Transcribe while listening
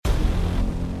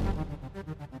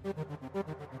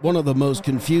One of the most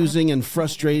confusing and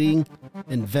frustrating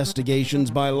investigations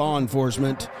by law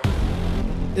enforcement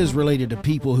is related to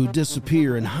people who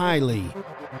disappear in highly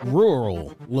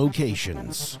rural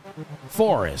locations,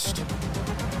 forest,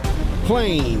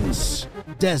 plains,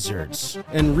 deserts,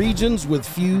 and regions with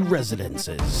few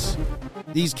residences.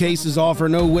 These cases offer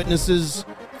no witnesses,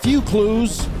 few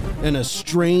clues, and a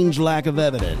strange lack of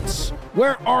evidence.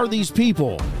 Where are these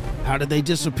people? How did they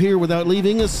disappear without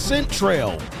leaving a scent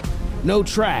trail? No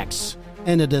tracks,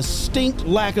 and a distinct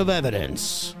lack of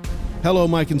evidence. Hello,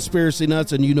 my conspiracy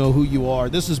nuts, and you know who you are.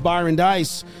 This is Byron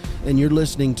Dice, and you're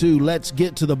listening to Let's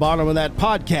Get to the Bottom of That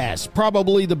podcast,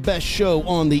 probably the best show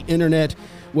on the internet,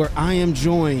 where I am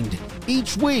joined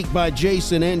each week by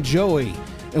Jason and Joey,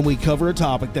 and we cover a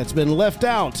topic that's been left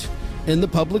out in the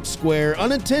public square,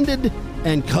 unattended,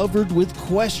 and covered with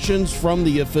questions from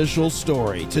the official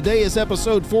story. Today is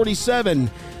episode 47,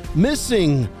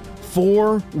 Missing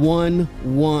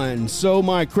 411. So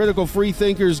my critical free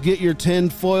thinkers, get your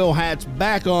tinfoil hats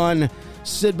back on,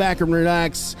 sit back and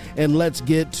relax, and let's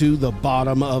get to the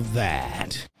bottom of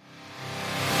that.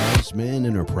 Iceman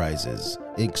Enterprises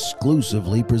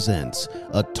exclusively presents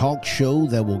a talk show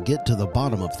that will get to the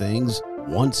bottom of things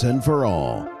once and for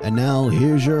all. And now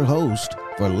here's your host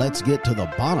for Let's Get to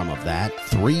the Bottom of That,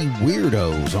 three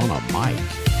weirdos on a mic.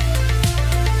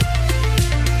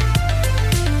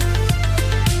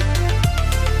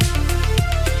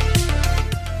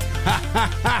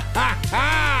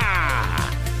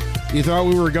 You thought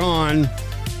we were gone,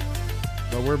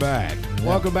 but we're back. Yeah.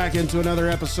 Welcome back into another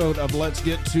episode of Let's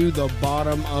Get to the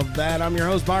Bottom of That. I'm your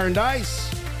host, Byron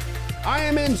Dice. I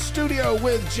am in studio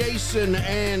with Jason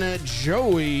and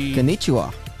Joey.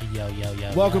 Konnichiwa. Yo.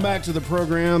 Welcome back to the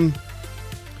program.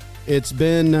 It's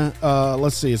been,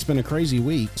 it's been a crazy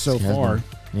week so far.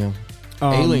 Yeah.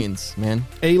 Aliens, man.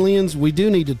 Aliens, we do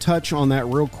need to touch on that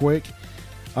real quick.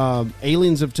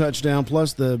 Aliens have touched down,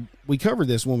 plus we covered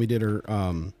this when we did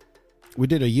our, we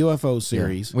did a UFO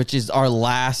series. Yeah, which is our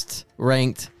last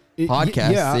ranked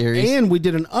podcast series. And we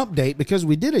did an update because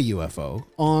we did a UFO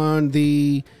on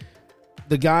the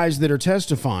guys that are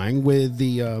testifying with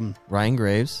the... Ryan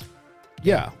Graves.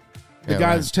 Yeah. The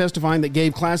guy that's testifying that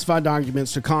gave classified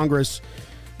documents to Congress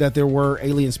that there were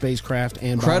alien spacecraft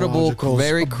and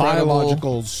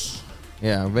biologicals.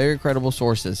 Yeah, very credible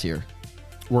sources here.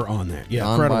 We're on that.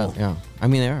 Yeah, credible. Yeah, I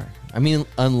mean, they are. I mean,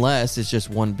 unless it's just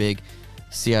one big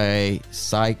CIA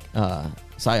psyop.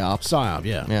 Psyop,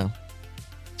 yeah. Yeah.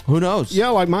 Who knows? Yeah,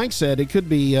 like Mike said, it could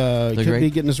be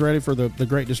getting us ready for the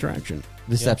great distraction.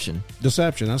 Deception. Yeah.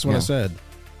 Deception, that's what I said.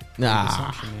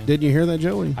 Nah. Didn't you hear that,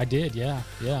 Joey? I did, yeah.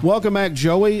 Welcome back,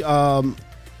 Joey.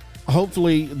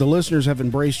 Hopefully the listeners have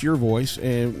embraced your voice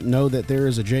and know that there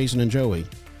is a Jason and Joey.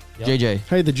 Yep. JJ.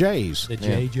 Hey, the J's. The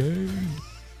JJ.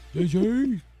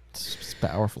 JJ. It's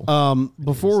powerful.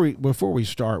 Before we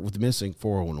start with Missing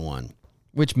 411.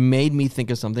 Which made me think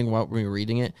of something while we were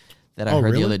reading it that I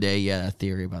heard the other day. Yeah, a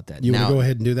theory about that. You want to go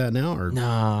ahead and do that now? Or?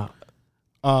 Nah.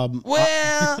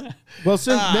 Since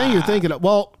now you're thinking of,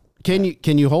 can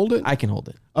you hold it? I can hold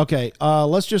it. Okay,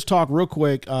 let's just talk real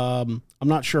quick. I'm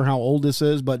not sure how old this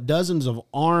is, but dozens of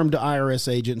armed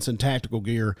IRS agents in tactical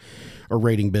gear are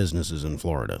raiding businesses in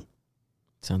Florida.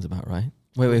 Sounds about right.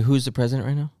 Wait, who's the president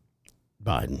right now?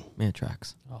 Biden. Man, it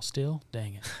tracks. Oh, still?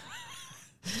 Dang it.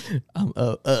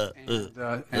 What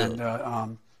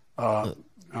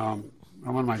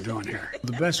am I doing here?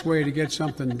 The best way to get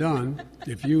something done,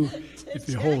 if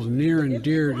it holds near and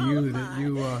dear to you that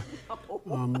you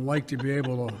like to be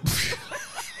able to.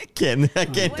 I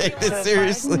can't take this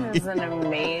seriously. Biden is an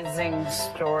amazing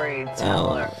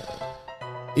storyteller.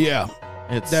 Yeah.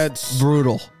 That's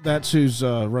brutal. That's who's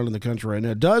running the country right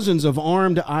now. Dozens of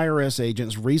armed IRS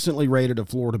agents recently raided a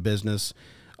Florida business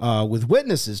with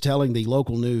witnesses telling the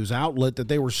local news outlet that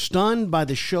they were stunned by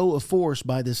the show of force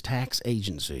by this tax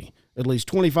agency. At least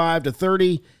 25 to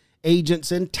 30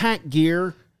 agents in tack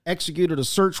gear executed a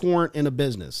search warrant in a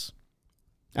business.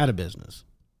 At a business.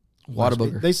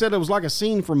 Whataburger. They said it was like a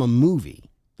scene from a movie.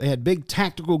 They had big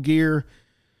tactical gear,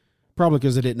 probably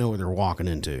because they didn't know what they were walking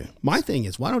into. My thing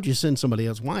is, why don't you send somebody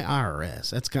else? Why IRS?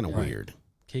 That's kind of weird.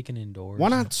 Kicking indoors. Why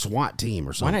not SWAT team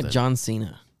or something? Why not John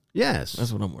Cena? Yes.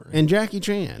 That's what I'm wondering. And Jackie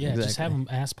Chan. Yeah, exactly. Just have them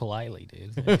ask politely,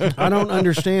 dude. I don't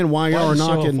understand why y'all are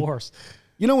knocking. Force?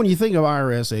 You know, when you think of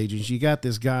IRS agents, you got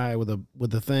this guy with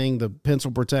the thing, the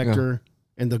pencil protector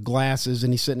and the glasses,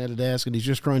 and he's sitting at a desk and he's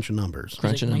just crunching numbers.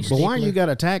 Crunching numbers. But why you got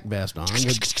a tack vest on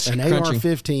with an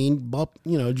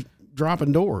AR-15,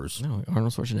 dropping doors? No,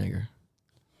 Arnold Schwarzenegger.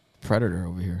 Predator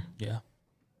over here. Yeah.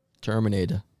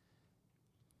 Terminator.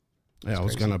 Yeah, I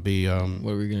was going to be... what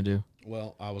were we going to do?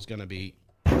 Well, I was going to be...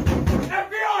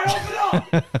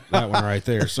 That one right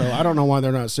there. So I don't know why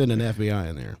they're not sending FBI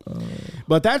in there.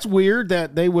 But that's weird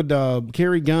that they would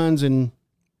carry guns and,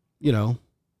 you know,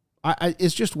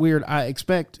 it's just weird. I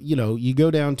expect, you know, you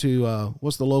go down to,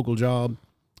 what's the local job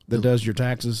that does your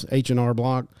taxes? H&R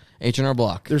Block. H&R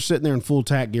Block. They're sitting there in full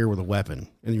tack gear with a weapon,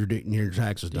 and your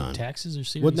taxes done. Taxes are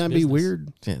serious. Wouldn't that be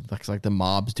weird? Yeah, looks like the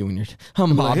mob's doing your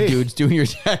dude's doing your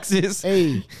taxes.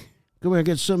 Hey, go ahead and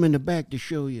get something in the back to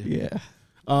show you. Yeah.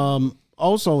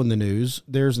 Also in the news,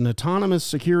 there's an autonomous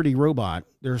security robot.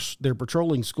 They're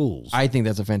patrolling schools. I think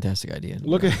that's a fantastic idea.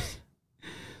 Look at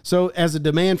so as a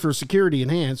demand for security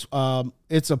enhanced,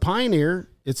 it's a pioneer.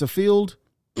 It's a field.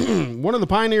 One of the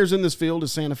pioneers in this field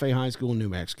is Santa Fe High School in New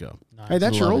Mexico. Nice. Hey,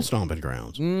 that's your old stomping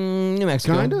grounds. New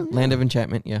Mexico. Kinda? Land of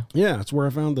Enchantment, yeah. Yeah, that's where I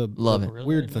found the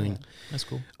weird thing. That's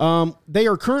cool. They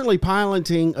are currently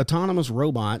piloting autonomous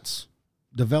robots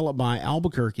developed by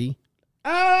Albuquerque.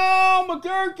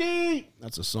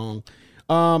 That's a song.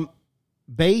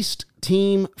 Based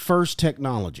Team First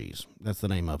Technologies. That's the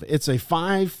name of it. It's a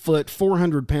 5-foot,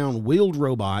 400-pound wheeled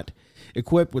robot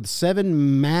equipped with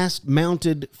 7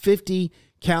 mast-mounted 50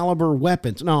 caliber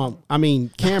weapons. No, I mean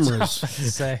cameras.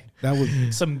 Say That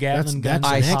would some Gatling guns.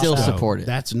 I still though. support it.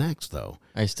 That's next though.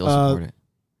 I still support it.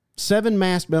 7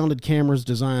 mast-mounted cameras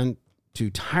designed to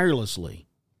tirelessly.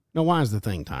 Now, why is the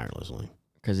thing tirelessly?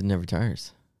 Because it never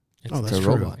tires. Oh, that's a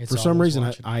true. robot. For some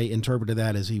reason, I interpreted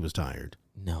that as he was tired.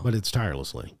 No. But it's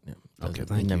tirelessly. No, Okay, it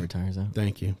thank you. never tires out.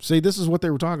 Thank you. See, this is what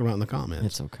they were talking about in the comments.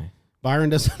 It's okay.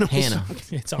 Byron doesn't know. Hannah.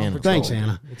 It's on Hannah. patrol. Thanks,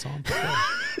 Hannah. It's on patrol.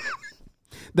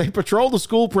 They patrol the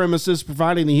school premises,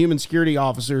 providing the human security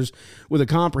officers with a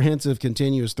comprehensive,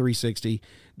 continuous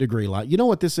 360-degree light. You know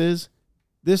what this is?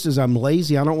 This is, I'm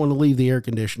lazy. I don't want to leave the air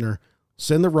conditioner.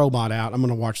 Send the robot out. I'm going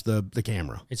to watch the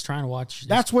camera. It's trying to watch.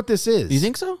 That's what this is. Do you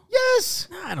think so? Yes.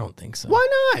 No, I don't think so. Why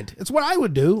not? It's what I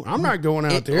would do. I'm not going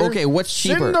out there. Okay, what's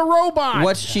cheaper? Send the robot.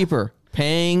 What's cheaper?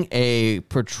 Paying an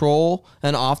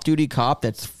off-duty cop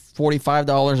that's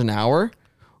 $45 an hour,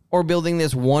 or building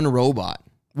this one robot?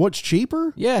 What's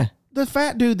cheaper? Yeah. The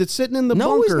fat dude that's sitting in the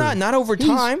bunker. No, he's not. Not over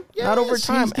time. Yes, not over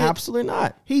time. he's getting- Absolutely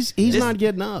not. He's not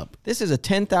getting up. This is a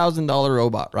 $10,000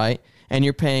 robot, right? And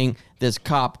you're paying this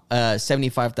cop a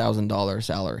 $75,000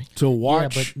 salary. To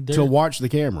watch but they're- to watch the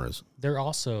cameras. They're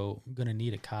also going to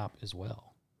need a cop as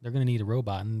well. They're going to need a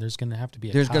robot, and there's going to have to be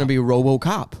a There's cop. going to be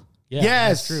RoboCop. Yeah,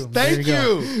 Yes. that's true. Thank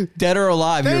There you. Dead or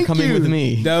alive, you're Thank coming you. with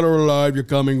me. Dead or alive, you're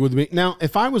coming with me. Now,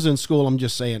 if I was in school, I'm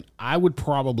just saying, I would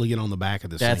probably get on the back of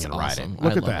this That's thing and ride awesome. it.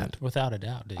 Look I at love that. it. Without a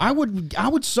doubt, dude. I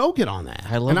would so get on that.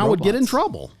 I love and I would get in robots.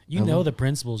 trouble. You know the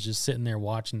principal's just sitting there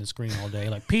watching the screen all day,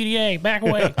 like, PDA, back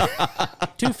away.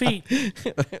 2 feet. Get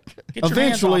your hands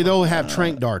Eventually, off they'll have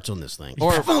trank darts on this thing.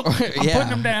 Or I'm putting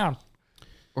them down.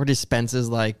 or dispenses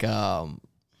like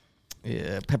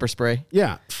pepper spray.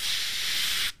 Yeah.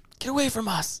 Get away from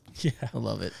us. Yeah. I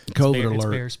love it. COVID It's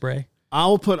alert. bear spray.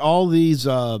 I'll put all these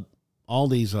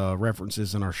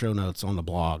references in our show notes on the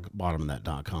blog,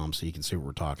 bottomthat.com, so you can see what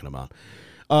we're talking about.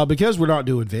 Because we're not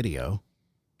doing video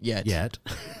yet,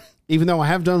 even though I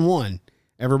have done one.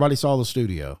 Everybody saw the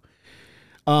studio.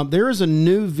 There is a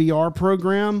new VR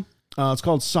program. It's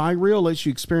called Cyreal. Lets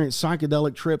you experience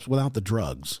psychedelic trips without the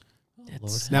drugs.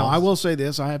 Now, I will say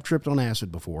this. I have tripped on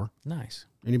acid before. Nice.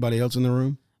 Anybody else in the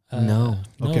room? No.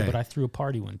 No, Okay. but I threw a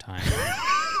party one time.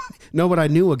 No, but I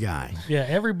knew a guy. Yeah,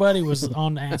 everybody was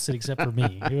on acid except for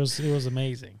me. It was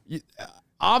amazing.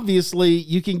 Obviously,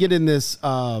 you can get in this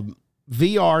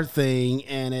VR thing,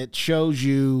 and it shows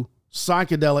you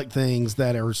psychedelic things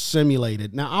that are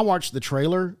simulated. Now, I watched the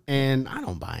trailer, and I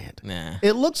don't buy it. Nah.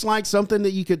 It looks like something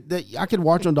that I could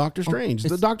watch on Doctor Strange.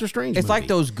 The Doctor Strange. It's movie. like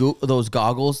those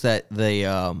goggles that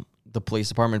the police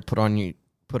department put on you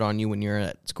when you're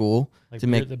at school Like to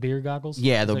make the beer goggles?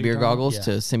 yeah Is the that beer you're talking about? goggles Yeah.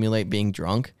 to simulate being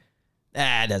drunk.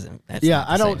 That's Yeah, not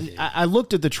the I don't. same. I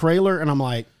looked at the trailer, and I'm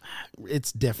like,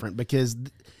 it's different because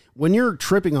when you're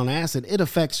tripping on acid, it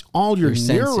affects all your Your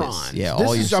senses. neurons. Yeah, this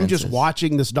all your is, I'm just senses.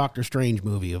 watching this Doctor Strange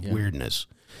movie of weirdness.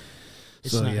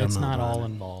 It's So, not, yeah, it's I'm not not buying all it.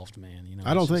 involved, man. You know,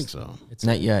 I don't it's think just- so. It's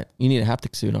Not yet. You need a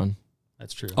haptic suit on.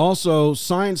 That's true. Also,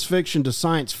 science fiction to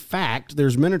science fact,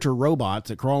 there's miniature robots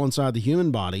that crawl inside the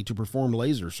human body to perform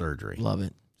laser surgery. Love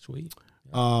it. Sweet.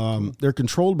 They're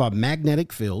controlled by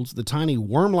magnetic fields. The tiny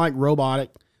worm-like robotic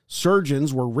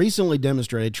surgeons were recently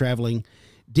demonstrated traveling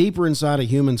deeper inside a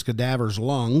human's cadaver's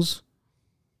lungs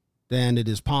than it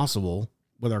is possible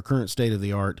with our current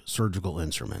state-of-the-art surgical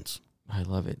instruments. I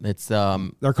love it. It's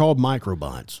They're called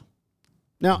microbots.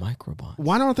 Now, microbots.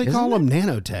 why don't they Isn't call it? them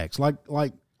nanotechs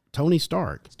like Tony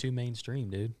Stark? It's too mainstream,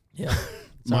 dude. Yeah.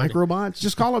 Sorry. Microbots?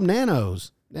 Just call them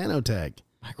nanos. Nanotech.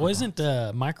 Wasn't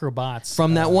Microbots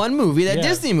From that one movie, that yeah.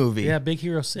 Disney movie. Yeah, Big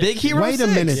Hero 6. Big Hero Wait 6.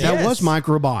 a minute, that Yes. was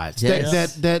Microbots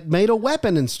Yes. that made a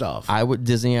weapon and stuff. I would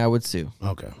sue.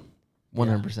 Okay.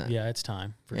 100%. Yeah, it's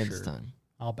time for It's sure. time.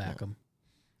 I'll back them.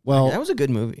 Well, That was a good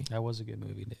movie. That was a good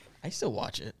movie, dude. I still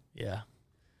watch it. Yeah.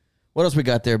 What else we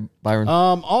got there, Byron?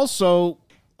 also,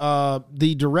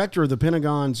 the director of the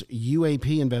Pentagon's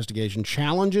UAP investigation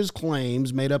challenges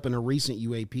claims made up in a recent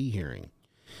UAP hearing.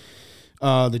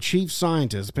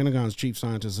 The Pentagon's chief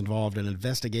scientist involved in an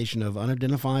investigation of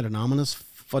unidentified anomalous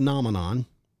phenomenon.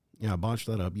 Yeah, I botched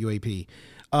that up. UAP.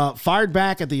 Fired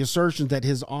back at the assertions that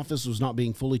his office was not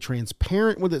being fully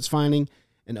transparent with its finding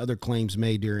and other claims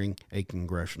made during a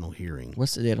congressional hearing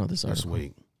What's the date on this this article?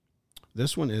 week.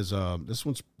 This one's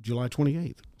July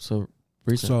 28th. So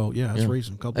recent. So yeah, it's Yeah.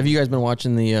 recent. Couple. Have you guys been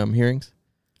watching the hearings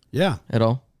Yeah, at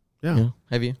all? yeah,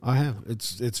 Have you, I have.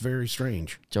 It's very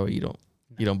strange. Joey? You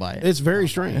don't buy it. It's very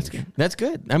strange. That's good. That's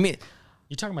good. I mean,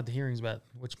 You're talking about the hearings about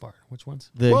which part? Which ones?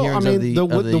 the Well, I hearings mean,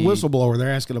 of the whistleblower.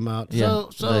 They're asking about. Yeah,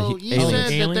 So the you aliens.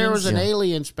 said that there was an Yeah.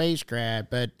 alien spacecraft,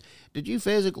 but did you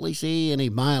physically see any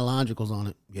biologicals on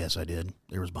it? Yes, I did.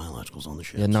 There was biologicals on the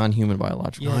ship. Yeah, non-human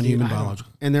biological. Yeah. non-human dude, I don't-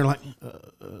 biological. And they're like,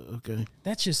 okay.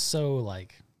 That's just so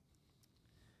like,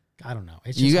 I don't know.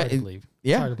 It's You just got- hard to believe. It's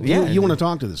yeah, hard to yeah. believe. You want to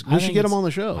talk to this? I We should think get him it's- on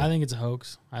the show. I think it's a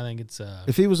hoax. I think it's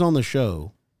If he was on the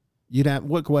show, you'd have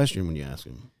what question would you ask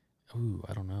him? ooh,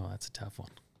 I don't know. That's a tough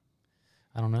one.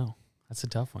 I don't know. That's a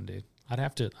tough one, dude. I'd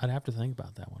have to think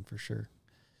about that one for sure.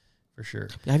 For sure.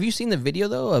 Have you seen the video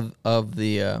though of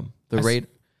the raid,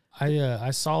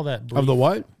 I saw that brief, Of the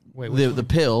what? Wait, the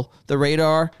pill, the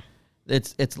radar?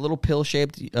 It's a little pill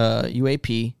shaped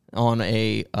UAP on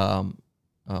a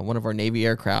one of our Navy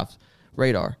aircraft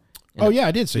radar. Oh yeah,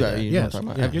 I did see Yeah, that. you know what Yes. I'm talking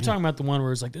about. Yeah. you're talking about the one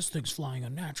where it's like this thing's flying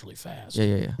unnaturally fast.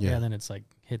 Yeah. Yeah, and then it's like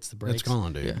hits the brakes. It's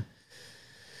gone, dude. Yeah.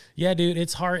 Yeah, dude,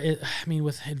 it's hard. I mean,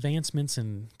 with advancements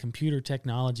in computer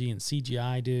technology and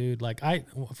CGI, dude, like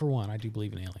for one, I do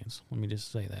believe in aliens. Let me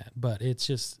just say that. But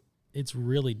it's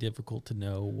really difficult to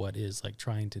know what is like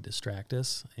trying to distract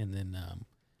us and then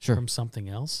Sure. from something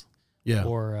else. Yeah.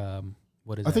 Or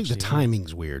what is I think the actually-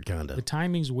 timing's weird, kind The of.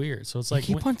 timing's weird. So it's I like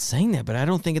keep on saying that, but I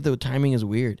don't think the timing is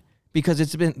weird because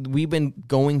we've been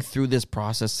going through this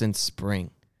process since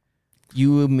spring.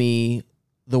 You, me,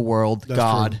 the world, That's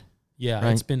God. true. yeah,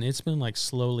 right? it's been like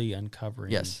slowly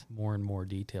uncovering Yes. more and more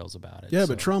details about it. Yeah, so.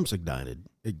 but Trump's indicted.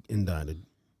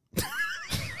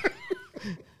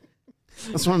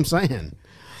 That's what I'm saying.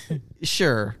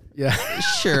 Sure. Yeah.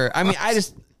 Sure.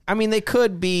 I mean, they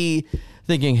could be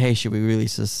thinking, hey, should we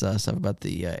release this stuff about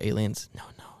the aliens? No.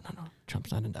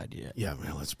 Trump's not indicted yet. Yeah,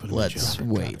 man, let's put him Let's in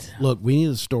jail. wait. Look, we need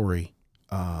a story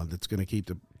that's going to keep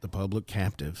the public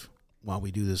captive while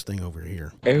we do this thing over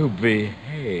here. Oh,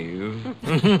 behave.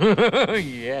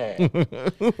 Yeah.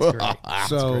 It's great.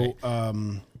 So,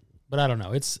 But I don't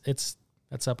know. It's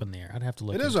that's up in the air. I'd have to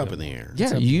look. it is into up in the air.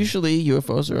 Yeah, usually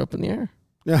UFOs are up in the air.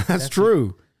 Yeah, that's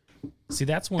true. See,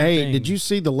 that's one Hey, thing. did you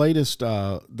see the latest?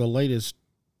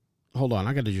 Hold on,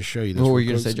 I got to just show you this. What were real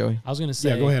you going to quick. say, Joey? I was going to say.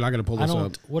 Yeah, go ahead. I got to pull I this don't.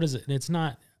 up. What is it? It's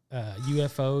not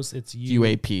UFOs. It's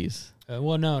UAPs.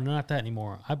 Well, no, not that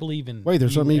anymore. I believe in. Wait,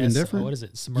 there's something even USO. different? What is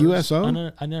it? Submerged,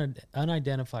 USO?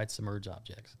 Unidentified submerged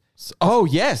objects. Oh,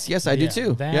 yes, I do Yeah,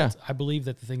 too. That, Yeah. I believe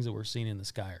that the things that we're seeing in the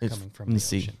sky are It's coming from in the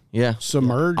sea. ocean. Yeah.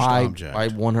 Submerged object. I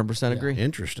 100% agree.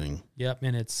 Interesting. Yep,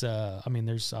 and it's. I mean,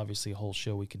 there's obviously a whole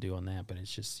show we could do on that, but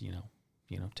it's just you know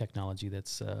technology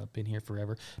that's been here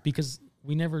forever because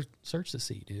we never searched the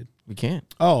sea, dude. We can't.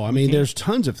 Oh, I mean, can't- there's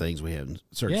tons of things we haven't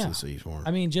searched Yeah. the sea for.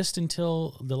 I mean, just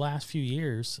until the last few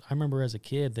years, I remember as a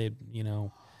kid, they,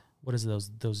 what is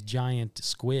those giant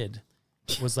squid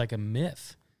was like a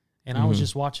myth. And I was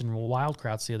just watching Wild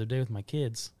Kratts the other day with my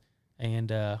kids, and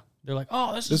they're like,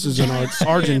 "Oh, this This is is a in giant squid."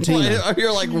 Argentina.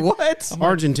 You're like, what?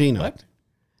 Argentina. What?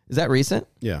 Is that recent?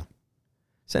 Yeah.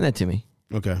 Send that to me.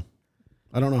 Okay.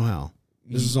 I don't know how.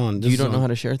 This is on. You don't know how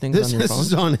to share things This on your phone?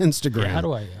 is on Instagram. Yeah,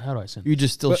 how do I send? You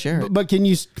just still but, share it. But can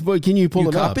you pull You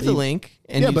it up? copy the link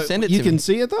and yeah, you but send it to you me. can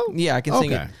see it though. Yeah, I can see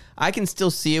Okay. it. I can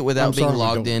still see it without I'm being sorry,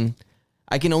 logged don't- in.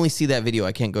 I can only see that video.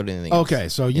 I can't go to anything else. Okay,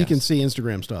 so you Yes. can see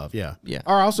Instagram stuff. Yeah. Yeah.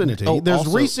 All right, I'll send it to you. Oh, There's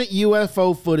also- recent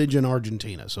UFO footage in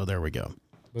Argentina. So there we go.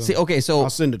 See, okay, so I'll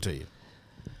send it to you.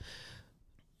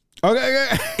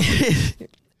 Okay.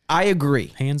 I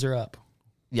agree. Hands are up.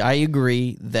 Yeah, I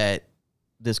agree that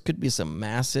this could be some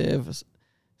massive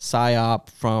psyop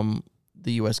from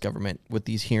the U.S. government with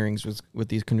these hearings, with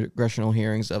these congressional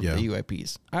hearings of Yeah. the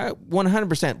UAPs.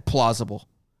 100% plausible.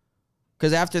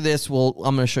 Because after this, I'm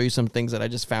going to show you some things that I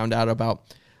just found out about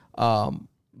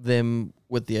them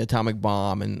with the atomic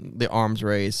bomb and the arms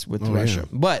race with Oh, Russia.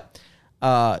 yeah. But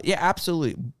Yeah,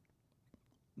 absolutely.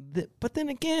 But then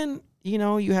again, you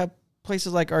know, you have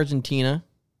places like Argentina,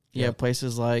 you have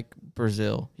places like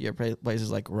Brazil, you have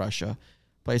places like Russia,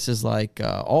 places like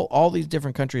all these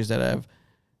different countries that have,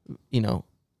 you know,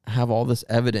 have all this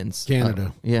evidence.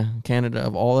 Canada. Canada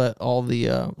of all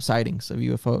the sightings of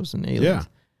UFOs and aliens. Yeah.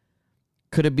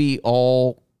 Could it be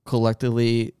all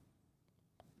collectively,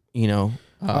 you know?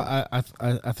 I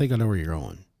think I know where you're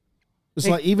going. It's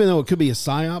like, even though it could be a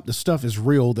psyop, the stuff is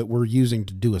real that we're using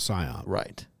to do a psyop.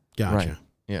 Right. Gotcha. Right.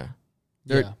 Yeah.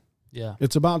 Yeah.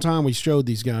 It's about time we showed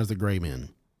these guys the gray men.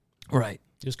 Right.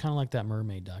 It was kind of like that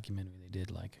mermaid documentary they did,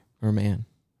 like Merman.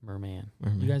 Merman.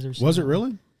 Merman. You guys ever seen Was it that?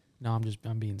 really? No,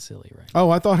 I'm being silly right Oh,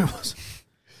 I thought it was.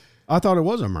 I thought it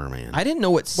was a merman. I didn't know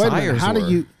what Wait a minute, sires how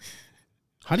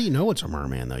were. do you know it's a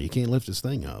merman though? You can't lift this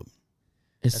thing up.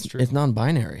 That's true. It's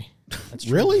non-binary. That's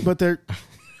true. Really? But they're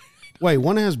wait.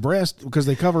 One has breast because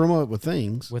they cover them up with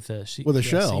things, with a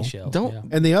shell. seashell. Don't- yeah.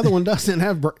 and the other one doesn't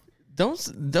have.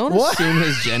 Don't What? assume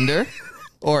his gender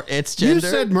or its You gender.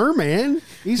 said merman.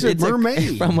 He said It's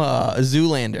mermaid. from a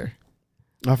Zoolander.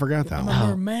 I forgot that I'm one. a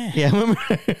merman. Yeah, I'm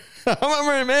a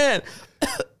merman.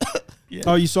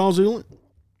 Oh, you saw Zoolander?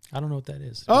 I don't know what that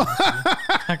is. Oh.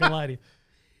 Not gonna lie to you.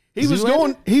 He was Zoolander?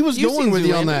 going. He was You've going seen with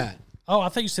you on Zoolander? that. Oh, I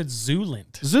thought you said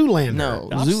Zoolander. Zoolander. No,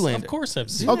 I've- Zoolander. Of course I've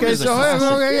seen Okay, it. It's a so classic.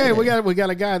 okay, we got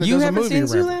a guy that You does a haven't movie seen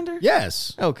reference. Zoolander?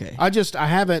 Yes. Okay. I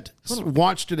haven't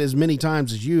watched it as many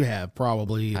times as you have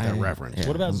probably that reference. yeah.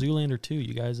 What about Zoolander 2?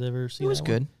 You guys ever see It was that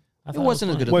good. one? I It thought wasn't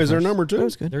as good as funny. Wait, the is there a first. number 2? It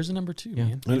was good. There's a number 2, Yeah.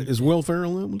 man. Is Will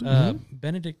Ferrell in it?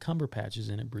 Benedict Cumberbatch is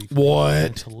in it briefly. What?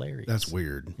 It's hilarious. That's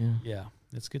weird. Yeah,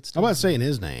 it's good How stuff. about saying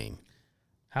his name?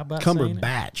 How about saying it?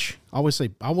 Cumberbatch. I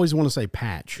always want to say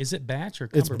Patch. Is it Batch or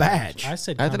Cumberbatch? It's Batch. I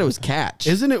said I thought it was Cumberbatch. catch.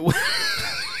 Isn't it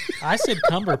I said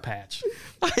Cumberpatch.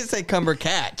 I say cumber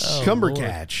catch. Oh,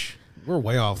 Cumbercatch? We're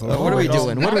way off. The What are we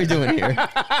doing? What are we doing here?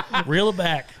 Reel it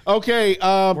back. Okay,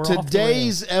 off the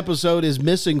today's episode is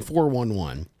Missing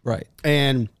 411. Right.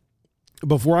 And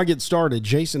before I get started,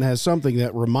 Jason has something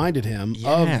that reminded him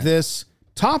Yeah. of this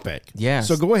topic. Yes.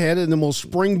 So go ahead and then we'll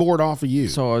springboard off of you.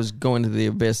 So I was going to the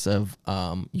abyss of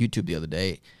YouTube the other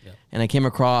day, and I came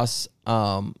across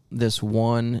this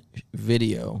one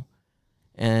video,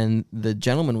 and the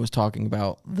gentleman was talking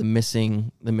about the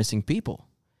missing people.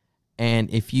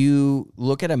 And if you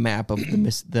look at a map of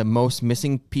the most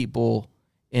missing people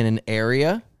in an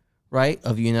area, right,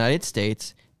 of the United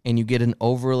States, and you get an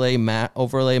overlay map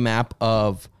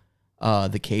of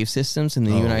the cave systems in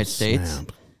the United States,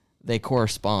 snap. they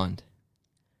correspond.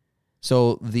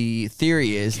 So the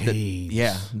theory is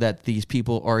Caves. that these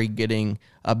people are getting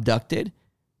abducted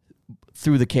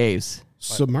through the caves,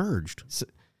 Submerged.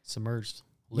 Submerged.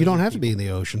 You don't have to be in the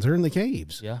oceans. They're in the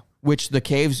caves. Yeah. which the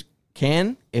caves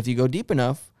can, if you go deep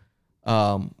enough,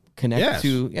 connect Yes.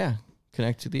 to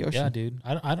the ocean. Yeah, dude.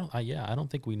 I don't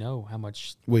think we know how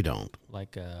much, We don't.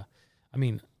 like, I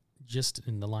mean, just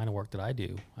in the line of work that I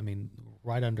do, I mean,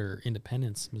 right under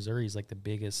Independence, Missouri is like the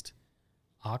biggest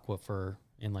aquifer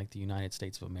in like the United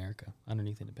States of America,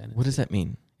 underneath Independence. What does that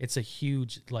mean? It's a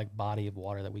huge like body of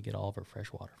water that we get all of our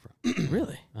fresh water from.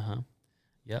 Really?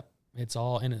 Yep. It's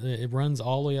all, and it runs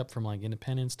all the way up from like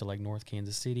Independence to like North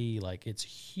Kansas City. Like it's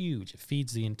huge. It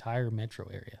feeds the entire metro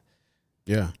area.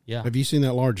 Yeah. Yeah. Have you seen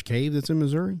that large cave that's in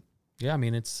Missouri? Yeah. I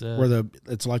mean, it's, Where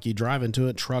it's like you drive into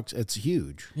it, trucks, it's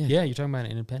huge. yeah, you're talking about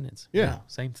Independence. Yeah.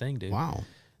 Same thing, dude. Wow.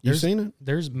 You seen it?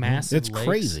 There's massive It's lakes.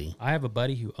 crazy. I have a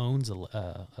buddy who owns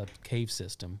a cave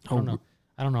system. I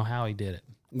don't know how he did it.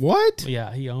 What? But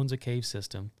yeah, he owns a cave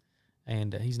system,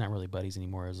 and he's not really buddies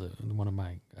anymore. As one of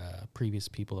my previous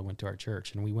people that went to our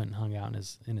church, and we went and hung out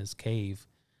in his cave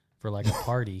for like a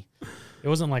party. It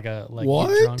wasn't like a What?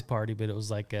 get drunk party, but it was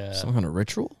like Some kind of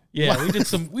ritual? yeah.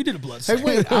 We did a blood. Hey,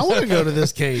 wait, I want to go to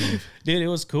this cave. Dude, it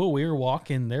was cool. We were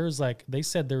walking. There was like they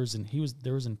said there was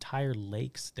entire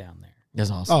lakes down there. That's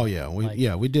awesome. Oh,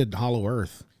 yeah. We did Hollow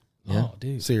Earth. Yeah. Oh,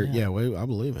 dude. See, I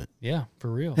believe it. Yeah,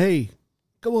 for real. Hey,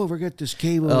 come over, get this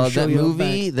cave. I'll show that you out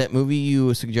movie you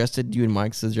and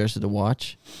Mike suggested to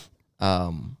watch,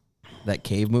 that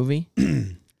cave movie,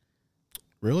 back.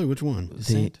 Really? Which one?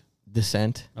 Descent.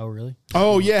 Descent. Oh, really?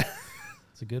 Oh, yeah.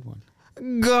 It's a good one.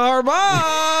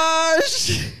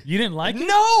 Garbage. You didn't like it?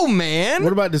 No, man.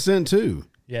 What about Descent 2?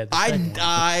 Yeah, the second one.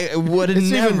 I would have It's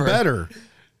never. even better.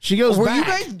 She goes Were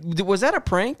back. you guys? Was that a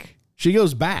prank? She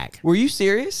goes back. Were you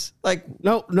serious? Like,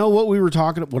 No,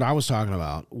 what I was talking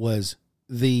about was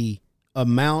the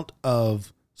amount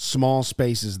of small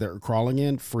spaces that are crawling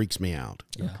in freaks me out.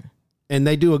 Yeah. And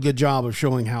they do a good job of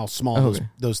showing how small Okay.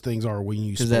 those things are when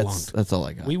you because spelunk. that's all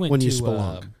I got. We went When to you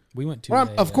spelunk. we went to Well,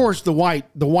 of course, the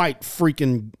white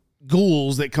freaking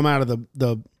ghouls that come out of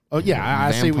the. Oh yeah,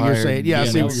 I see what you're saying. Yeah, I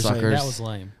see what you're saying. That was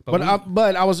lame. But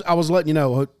I was letting you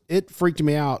know, it freaked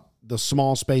me out, the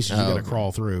small spaces you got to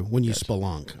crawl through when you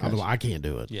spelunk. I was like, I can't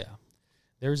do it. Yeah,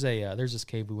 there's this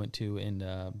cave we went to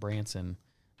in Branson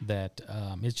that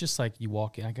it's just like you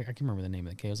walk in. I can remember the name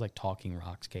of the cave. It was like Talking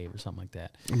Rocks Cave or something like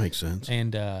that. That makes sense.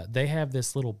 And they have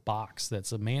this little box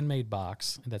that's a man-made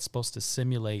box that's supposed to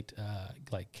simulate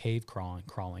like cave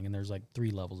crawling. And there's like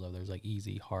 3 levels of it. There's like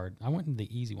easy, hard. I went in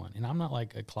the easy one, and I'm not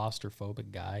like a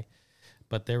claustrophobic guy,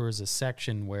 but there was a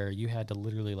section where you had to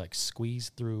literally like squeeze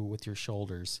through with your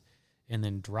shoulders and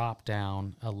then drop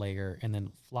down a layer and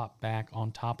then flop back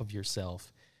on top of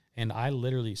yourself. And I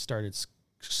literally started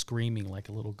screaming like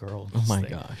a little girl. Oh my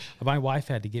gosh. My wife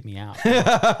had to get me out.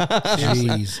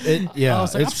 Jeez. I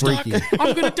was like, it's freaky.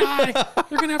 I'm going to die.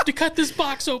 They're going to have to cut this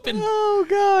box open. Oh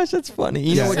gosh, that's funny.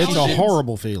 You know what? It's a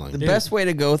horrible feeling. The best way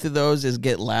to go through those is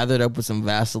get lathered up with some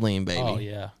Vaseline, baby. Oh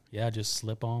yeah. Yeah, just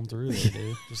slip on through there,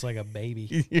 dude. Just like a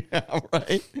baby. Yeah,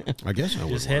 right. I guess I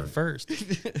would. Just head first.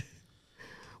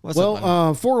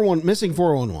 Missing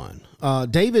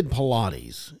 411. David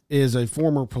Pilates is a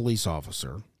former police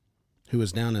officer who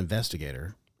is now an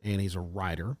investigator, and he's a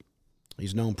writer.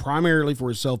 He's known primarily for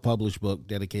his self-published book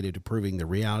dedicated to proving the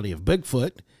reality of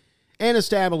Bigfoot and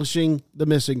establishing the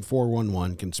missing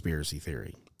 411 conspiracy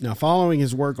theory. Now, following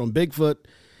his work on Bigfoot,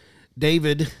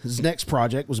 David's next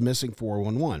project was Missing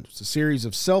 411. It's a series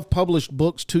of self-published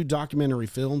books, 2 documentary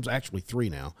films, actually 3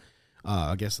 now.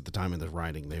 I guess at the time of the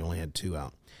writing, they only had 2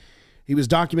 out. He was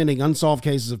documenting unsolved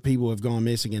cases of people who have gone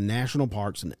missing in national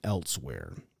parks and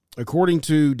elsewhere. According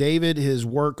to David, his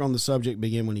work on the subject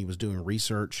began when he was doing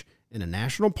research in a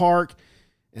national park,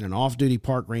 and an off-duty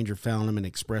park ranger found him and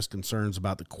expressed concerns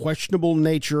about the questionable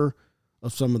nature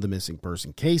of some of the missing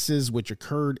person cases which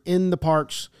occurred in the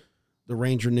parks. The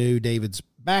ranger knew David's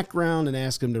background and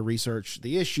asked him to research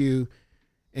the issue,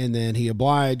 and then he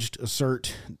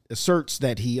asserts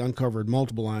that he uncovered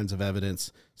multiple lines of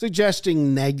evidence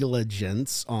suggesting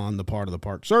negligence on the part of the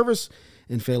Park Service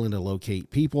and failing to locate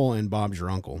people and Bob's your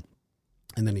uncle.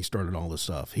 And then he started all this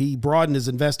stuff. He broadened his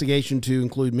investigation to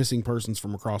include missing persons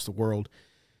from across the world,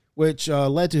 which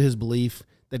led to his belief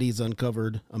that he's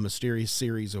uncovered a mysterious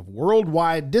series of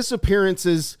worldwide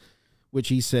disappearances, which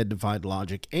he said defied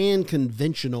logic and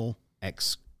conventional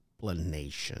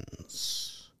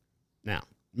explanations. Now,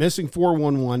 Missing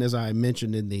 411, as I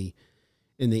mentioned in the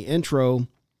intro,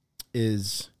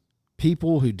 is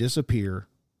people who disappear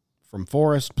from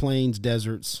forests, plains,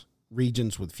 deserts,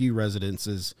 regions with few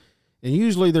residences. And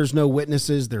usually there's no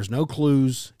witnesses, there's no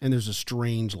clues, and there's a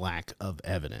strange lack of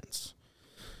evidence.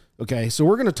 Okay, so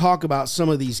we're going to talk about some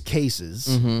of these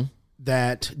cases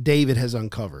that David has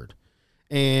uncovered.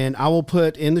 And I will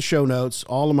put in the show notes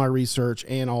all of my research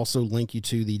and also link you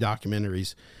to the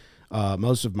documentaries.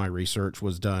 Most of my research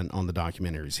was done on the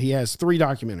documentaries. He has 3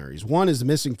 documentaries. One is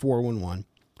Missing 411,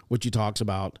 which he talks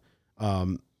about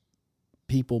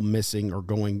people missing or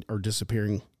going or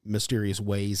disappearing mysterious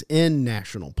ways in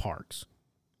national parks.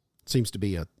 Seems to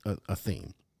be a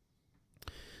theme.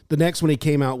 The next one he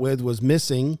came out with was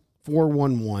Missing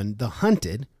 411, The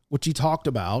Hunted, which he talked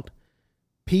about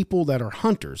people that are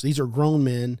hunters. These are grown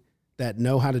men that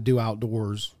know how to do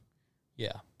outdoors.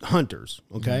 Yeah. Hunters,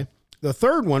 okay? Mm-hmm. The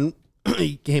third one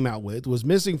he came out with was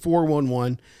Missing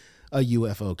 411, A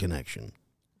UFO Connection.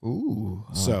 Ooh.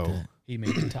 He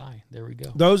made the tie. There we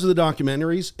go. Those are the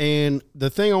documentaries. And the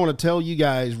thing I want to tell you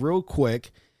guys real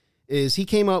quick is he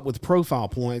came up with profile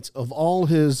points of all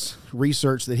his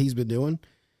research that he's been doing.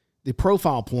 The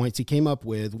profile points he came up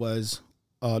with was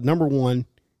number 1.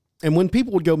 And when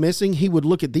people would go missing, he would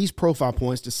look at these profile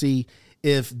points to see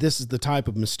if this is the type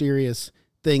of mysterious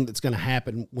thing that's going to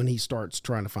happen when he starts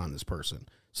trying to find this person.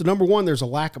 So number 1, there's a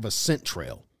lack of a scent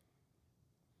trail.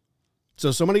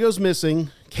 So somebody goes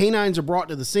missing, canines are brought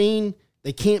to the scene,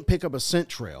 they can't pick up a scent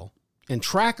trail. And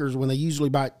trackers, when they usually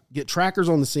get trackers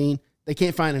on the scene, they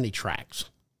can't find any tracks.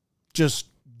 Just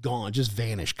gone, just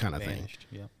vanished kind of thing.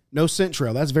 Yeah. No scent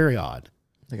trail. That's very odd.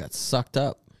 They got sucked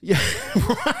up. Yeah,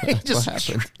 right. Just what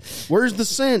happened? Where's the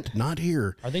scent? Not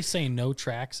here. Are they saying no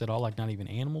tracks at all? Like not even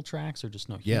animal tracks or just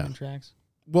no human tracks?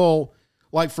 Well,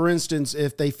 like for instance,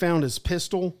 if they found his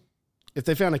pistol, if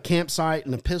they found a campsite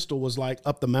and the pistol was like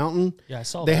up the mountain, yeah, I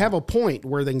saw they that. have a point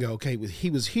where they can go, okay,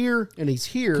 he was here and he's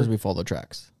here. Because we follow the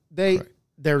tracks.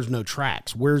 There's no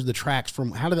tracks. Where's the tracks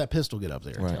from? How did that pistol get up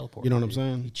there? Right. You know what I'm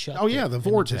saying? He chucked the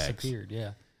vortex. Disappeared,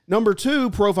 yeah. Number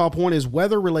 2 profile point is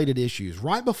weather-related issues.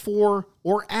 Right before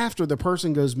or after the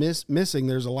person goes missing,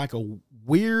 there's a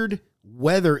weird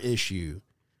weather issue.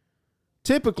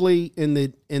 Typically in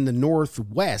the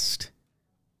Northwest,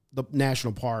 the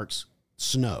national parks,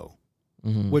 snow,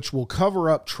 which will cover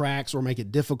up tracks or make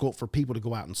it difficult for people to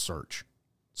go out and search.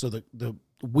 So the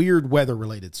weird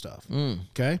weather-related stuff.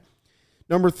 Okay?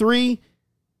 Number 3,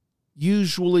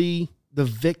 usually the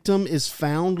victim is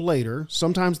found later.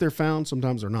 Sometimes they're found,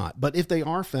 sometimes they're not. But if they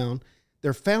are found,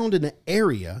 they're found in an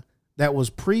area that was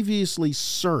previously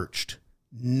searched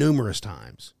numerous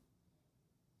times.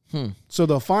 So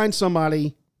they'll find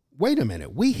somebody, wait a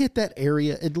minute, we hit that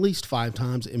area at least 5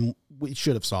 times and we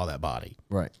should have saw that body.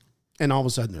 Right. And all of a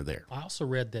sudden they're there. I also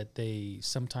read that they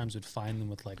sometimes would find them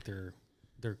with like their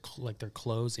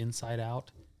clothes inside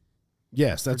out.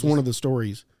 Yes, that's one of the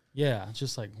stories. Yeah, it's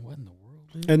just like, what in the world,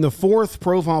 dude? And the 4th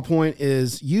profile point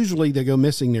is usually they go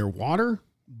missing near water,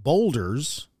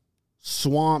 boulders,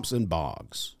 swamps, and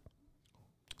bogs.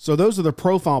 So those are the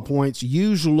profile points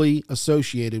usually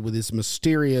associated with this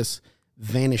mysterious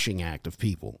vanishing act of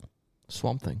people.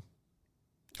 Swamp Thing.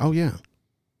 Oh, yeah.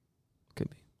 Could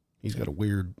be. He's got a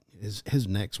weird, his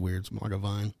neck's weird. It's like a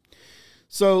vine.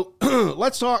 So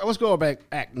let's go back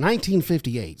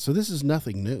 1958. So this is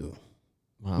nothing new.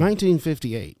 Wow.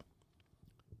 1958.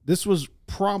 This was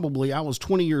probably, I was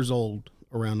 20 years old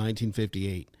around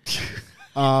 1958.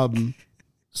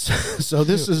 So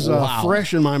this is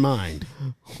fresh in my mind.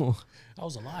 I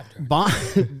was alive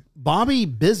during Bobby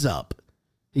Bizup,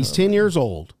 he's 10 years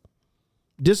old,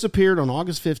 disappeared on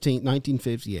August 15th,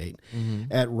 1958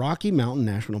 at Rocky Mountain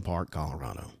National Park,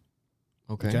 Colorado.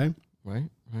 Okay? Right.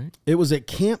 It was at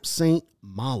Camp St.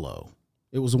 Malo.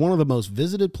 It was one of the most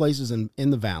visited places in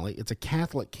the valley. It's a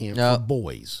Catholic camp for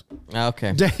boys.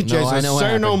 Okay. Jason, I know what say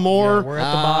happened. no more. Yeah, we're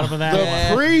at the bottom of that The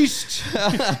one. priest.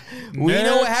 We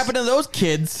know what happened to those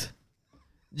kids.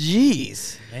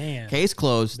 Jeez. Man, Case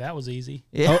closed. that was easy.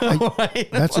 Yeah.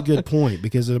 That's a good point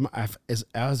because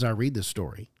as I read this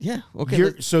story, Yeah.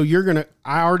 Okay.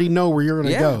 I already know where you're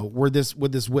gonna Yeah. go with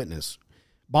this witness.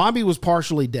 Bobby was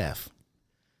partially deaf,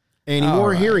 and he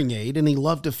wore a hearing aid, and he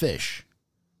loved to fish.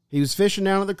 He was fishing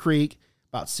down at the creek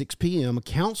about 6 p.m. A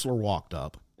counselor walked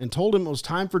up and told him it was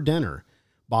time for dinner.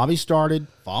 Bobby started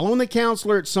following the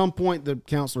counselor. At some point, the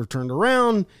counselor turned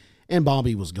around, and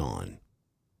Bobby was gone.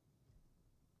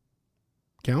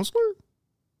 Counselor?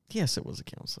 Yes, it was a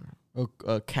counselor.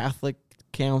 A Catholic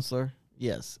counselor.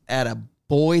 Yes. At a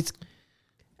boys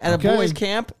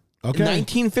camp. Okay.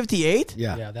 1958?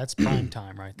 Yeah. That's prime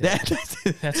time right there.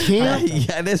 That's Camp?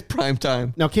 Yeah, that's prime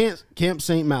time. Now, Camp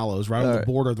St. Malo is right on the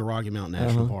border of the Rocky Mountain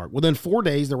National Park. Within 4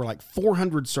 days, there were like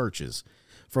 400 searches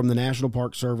from the National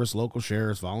Park Service, local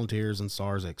sheriffs, volunteers, and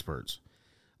SARS experts.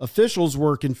 Officials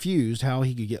were confused how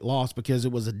he could get lost because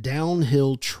it was a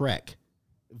downhill trek,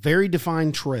 very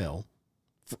defined trail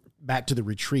back to the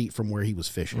retreat from where he was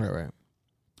fishing. Right.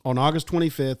 On August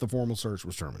 25th, the formal search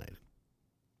was terminated.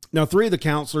 Now, 3 of the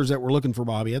counselors that were looking for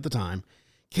Bobby at the time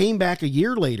came back a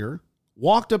year later,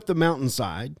 walked up the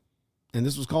mountainside, and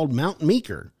this was called Mount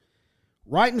Meeker,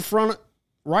 right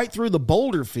through the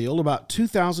boulder field, about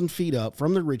 2,000 feet up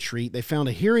from the retreat. They found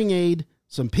a hearing aid,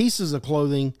 some pieces of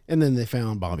clothing, and then they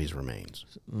found Bobby's remains.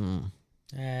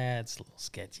 That's a little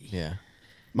sketchy. Yeah.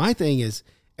 My thing is,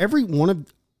 I'm going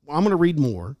to read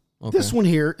more. Okay. This one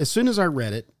here, as soon as I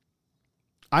read it,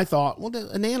 I thought, well,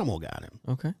 an animal got him.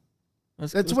 Okay.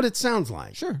 That's what it sounds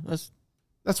like. Sure.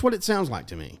 That's what it sounds like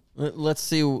to me. Let's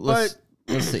see. Let's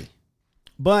see.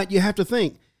 But you have to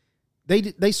think,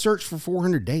 they searched for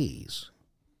 400 days.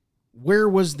 Where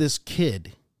was this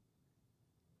kid?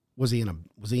 Was he in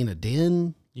a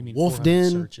den? You mean wolf 400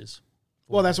 den? searches?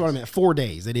 Well, that's what I meant. 4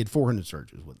 days. They did 400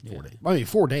 searches with 4 days. I mean,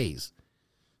 4 days.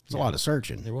 It's a lot of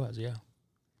searching. There was, yeah.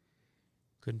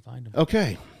 Couldn't find him.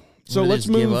 Okay. So Did they let's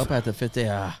just move. give up at the 5th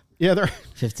day. Yeah, they're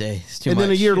 5th day. It's too and much.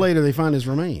 then a year later they find his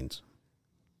remains.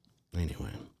 Anyway.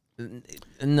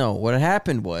 No, what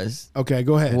happened was Okay,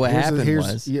 go ahead. What happened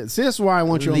was- see, this is why I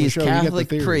want you on the these show. You got the Catholic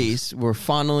theories. priests were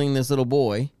fondling this little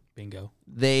boy. Bingo.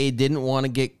 They didn't want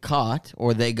to get caught,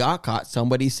 or they got caught.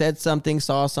 Somebody said something,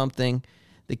 saw something.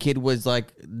 The kid was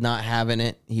like not having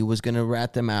it. He was going to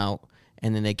rat them out,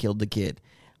 and then they killed the kid.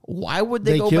 Why would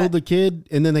they go killed back? the kid,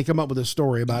 and then they come up with a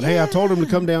story about, hey, I told him to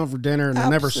come down for dinner, and I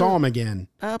never saw him again.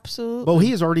 Absolutely. Well,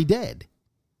 he is already dead.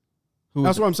 Who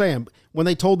That's was what I'm saying. When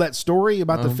they told that story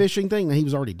about the fishing thing, then he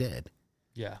was already dead.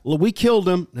 Yeah. Well, we killed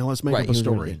him. Now let's make right, up a he was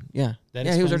already story. dead. Yeah. That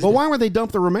Yeah, he was explains already But dead. why would they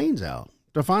dump the remains out?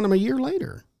 To find him a year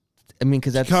later. I mean,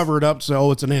 because that's Cover it up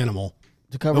so it's an animal.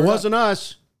 to cover It it up. wasn't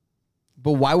us.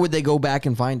 But why would they go back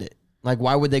and find it? Like,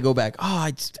 why would they go back? Oh,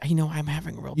 I'm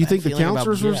having a real. You bad think the feeling about-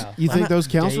 counselors were? Yeah. You think those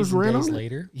Days counselors and were in days on it?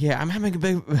 later. Yeah, I'm having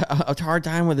a hard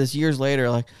time with this years later.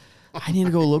 Like, I need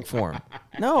to go look for him.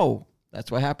 No, That's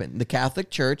what happened. The Catholic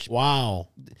Church. Wow.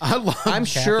 I'm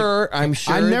sure. I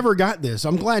never got this.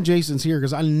 I'm glad Jason's here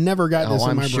because I never got this in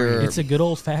I'm my sure. brain. It's a good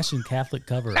old-fashioned Catholic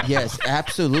cover. Yes,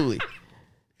 absolutely.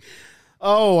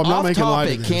 Oh, I'm not Off making light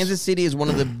topic, of this. Kansas City is one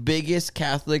of the biggest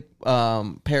Catholic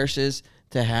parishes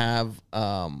to have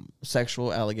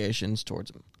sexual allegations towards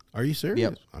them. Are you serious?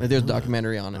 Yep. I didn't There's a know that.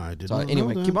 documentary on it. I did So not know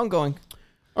anyway, that. keep on going.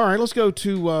 All right, let's go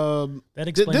to That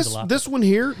explains this. a lot. This one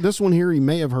here you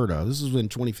may have heard of. This was in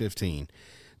 2015.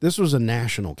 This was a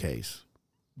national case.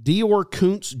 Dior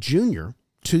Kuntz Jr.,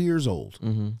 2 years old,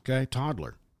 okay,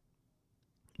 toddler,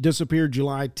 disappeared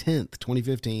July 10th,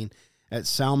 2015 at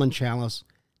Salmon Chalice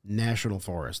National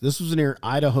Forest. This was near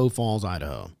Idaho Falls,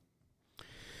 Idaho.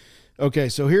 Okay,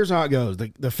 so here's how it goes.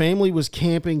 The family was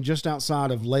camping just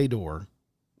outside of Lador.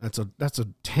 That's a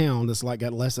town that's like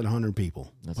got less than 100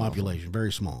 people. That's population,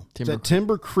 very small. Timber It's at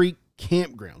Timber Creek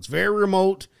Campgrounds. Very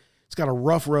remote. It's got a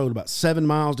rough road, about 7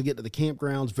 miles to get to the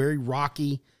campgrounds. Very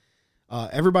rocky.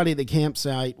 Everybody at the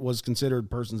campsite was considered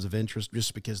persons of interest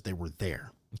just because they were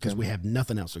there. Because we have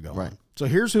nothing else to go Right. on. So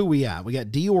here's who we have. We got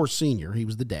Dior Sr. He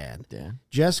was the dad. Dad.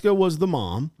 Jessica was the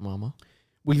mom. Mama.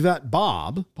 We've got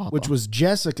Bob, Papa. which was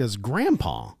Jessica's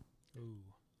grandpa.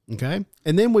 Okay.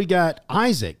 And then we got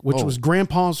Isaac, which Oh. was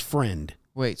grandpa's friend.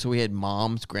 Wait, so we had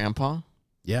mom's grandpa?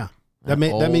 Yeah. That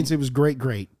That old- means it was great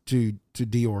to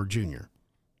Dior Jr.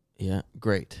 Yeah,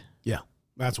 great. Yeah.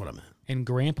 That's what I meant. And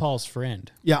Grandpa's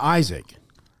friend. Yeah, Isaac.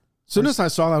 As soon as I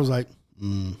saw that, I was like,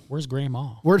 Where's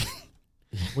Grandma? where?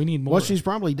 We need more. Well, she's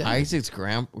probably dead. Isaac's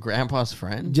grandpa's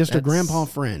friend? Just a That's- grandpa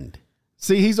friend.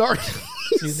 See, he's already.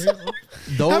 See, there-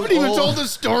 Those haven't even old- told the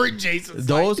story, Jason.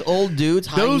 Those old dudes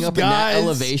hiding Those up guys- in that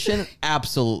elevation?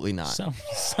 Absolutely not. some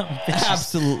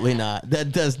Absolutely not.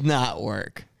 That does not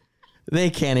work. They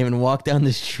can't even walk down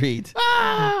the street.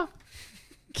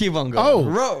 Keep on going.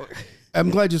 Oh. I'm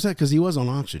glad you said because he was on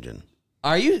oxygen.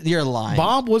 You're lying.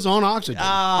 Bob was on oxygen.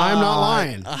 I'm not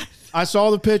lying. I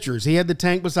saw the pictures. He had the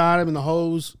tank beside him and the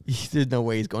hose. There's no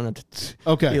way he's going up to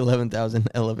Okay. 11,000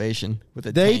 elevation with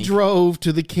a They tank. drove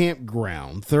to the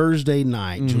campground Thursday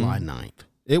night, July 9th.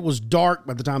 It was dark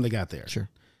by the time they got there. Sure.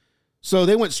 So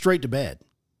they went straight to bed.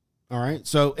 All right.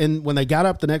 So, and when they got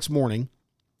up the next morning,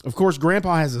 of course,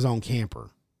 Grandpa has his own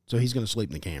camper. So he's going to sleep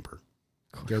in the camper.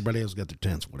 Everybody else got their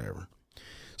tents, whatever.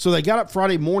 So they got up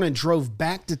Friday morning, drove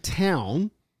back to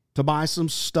town to buy some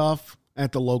stuff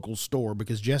at the local store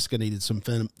because Jessica needed some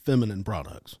feminine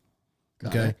products.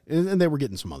 Okay. And they were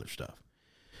getting some other stuff.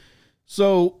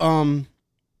 So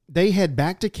they head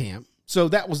back to camp. So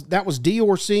that was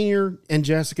Dior Sr. and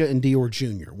Jessica and Dior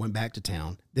Jr. went back to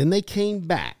town. Then they came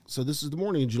back. So this is the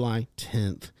morning of July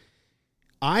 10th.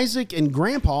 Isaac and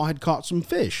Grandpa had caught some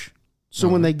fish. So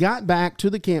when they got back to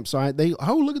the campsite,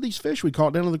 look at these fish we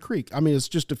caught down in the creek. I mean, it's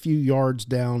just a few yards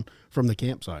down from the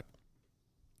campsite.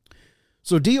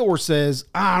 So Dior says,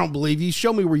 I don't believe you.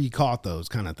 Show me where you caught those,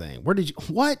 kind of thing. Where did you,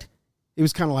 what? It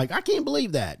was kind of like, I can't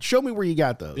believe that. Show me where you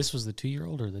got those. This was the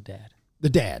 2-year-old or the dad? The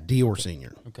dad, Dior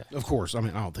Sr. Okay. Of course. I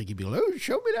mean, I don't think he'd be like, oh,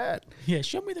 show me that. Yeah,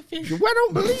 show me the fish. I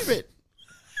don't believe it.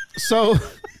 So,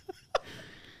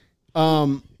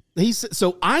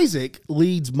 so Isaac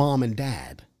leads mom and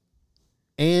dad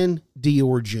and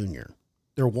Dior Jr.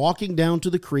 They're walking down to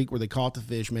the creek where they caught the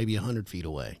fish, maybe 100 feet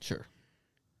away. Sure.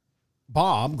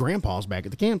 Bob, Grandpa's back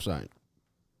at the campsite.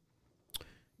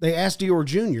 They asked Dior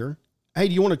Jr., hey,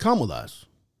 do you want to come with us?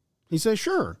 He says,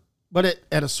 sure. But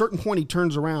at a certain point, he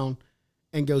turns around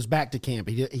and goes back to camp.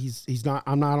 He's not,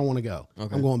 I don't want to go.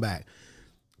 Okay. I'm going back.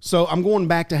 So I'm going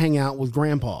back to hang out with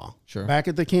Grandpa. Sure. Back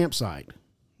at the campsite.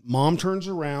 Mom turns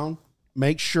around,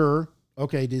 makes sure,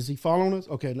 okay, is he following us?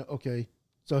 Okay, no, okay.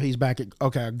 So he's back at,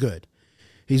 okay, good.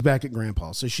 He's back at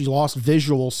Grandpa. So she lost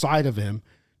visual sight of him,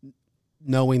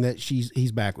 knowing that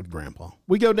he's back with Grandpa.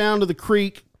 We go down to the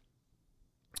creek,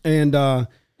 and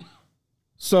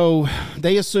so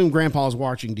they assume Grandpa's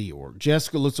watching Dior.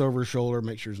 Jessica looks over her shoulder,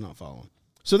 makes sure he's not following.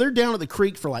 So they're down at the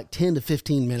creek for like 10 to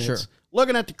 15 minutes, Sure.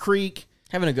 looking at the creek.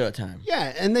 Having a good time.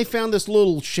 Yeah, and they found this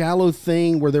little shallow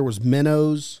thing where there was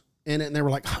minnows in it, and they were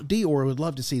like, oh, Dior would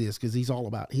love to see this because he's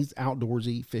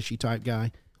outdoorsy, fishy type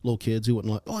guy. Little kids who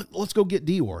wouldn't let's go get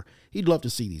Dior. He'd love to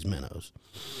see these minnows.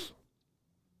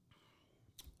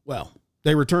 Well,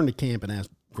 they returned to camp and asked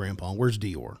Grandpa, where's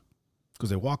Dior? Because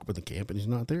they walk up in the camp and he's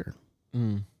not there.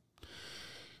 Mm.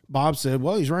 Bob said,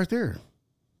 well, he's right there.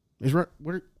 He's right.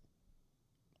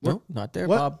 Nope, not there,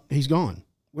 What? Bob. He's gone.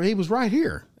 Well, he was right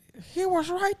here. He was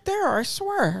right there, I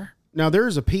swear. Now there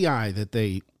is a PI that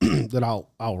they that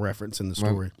I'll reference in the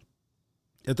story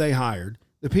that they hired.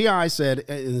 The PI said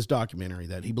in this documentary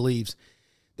that he believes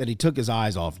that he took his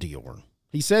eyes off Dior.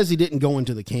 He says he didn't go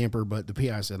into the camper, but the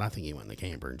PI said I think he went in the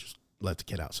camper and just let the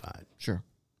kid outside. Sure.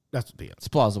 That's the deal. It's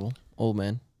plausible. Old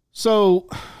man. So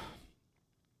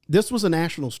this was a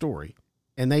national story,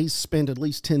 and they spent at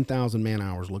least 10,000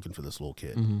 man-hours looking for this little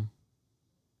kid. Mm-hmm.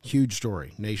 Huge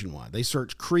story nationwide. They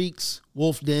searched creeks,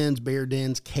 wolf dens, bear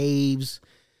dens, caves.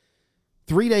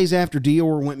 3 days after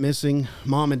Dior went missing,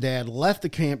 Mom and Dad left the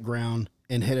campground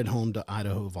and headed home to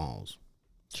Idaho Falls.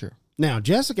 Sure. Now,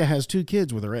 Jessica has 2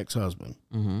 kids with her ex-husband.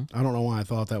 Mm-hmm. I don't know why I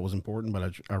thought that was important,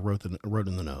 but I wrote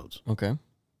in the notes. Okay.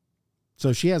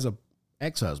 So she has a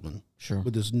ex-husband Sure.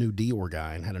 with this new Dior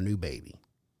guy and had a new baby,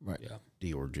 Right. Yeah.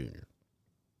 Dior Jr.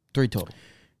 3 total.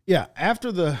 Yeah,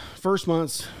 after the first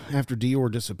months after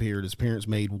Dior disappeared, his parents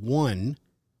made one,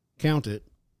 count it,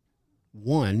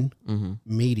 one Mm-hmm.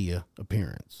 media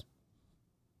appearance.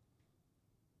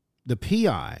 The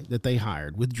PI that they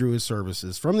hired withdrew his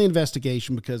services from the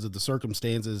investigation because of the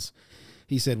circumstances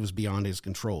he said was beyond his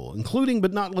control, including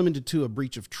but not limited to a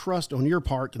breach of trust on your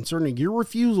part concerning your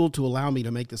refusal to allow me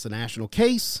to make this a national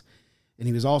case. And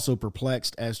he was also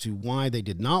perplexed as to why they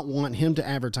did not want him to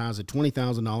advertise a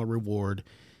 $20,000 reward,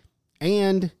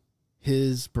 and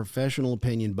his professional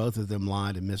opinion. Both of them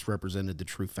lied and misrepresented the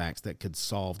true facts that could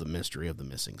solve the mystery of the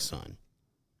missing son.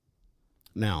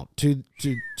 Now, to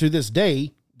this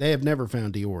day, they have never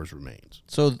found Dior's remains.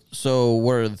 So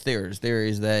what are the theories?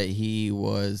 Theories that he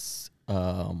was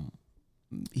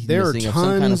he's There are missing of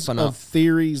some tons kind of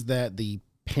theories that the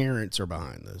parents are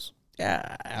behind this.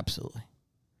 Yeah, absolutely.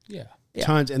 Yeah. Yeah.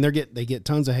 Tons, and they get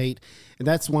tons of hate, and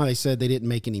that's why they said they didn't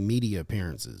make any media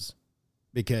appearances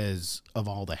because of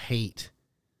all the hate.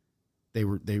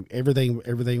 Everything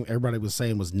everybody was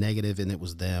saying was negative, and it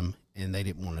was them, and they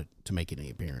didn't want to make any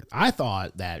appearance. I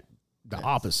thought that the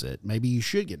opposite. Maybe you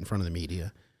should get in front of the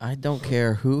media. I don't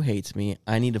care who hates me.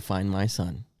 I need to find my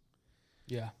son.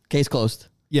 Yeah. Case closed.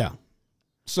 Yeah.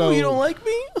 So You don't like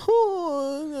me?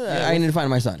 Oh, I need to find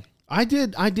my son. I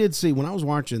did see when I was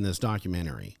watching this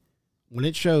documentary, when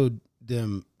it showed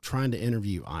them trying to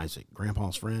interview Isaac,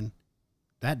 Grandpa's friend,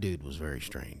 that dude was very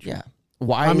strange. Yeah.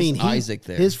 Why is Isaac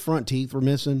there? His front teeth were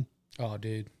missing. Oh,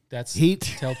 dude. That's He-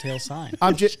 telltale sign.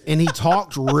 And he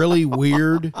talked really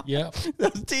weird. Yep.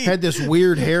 Had this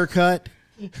weird haircut.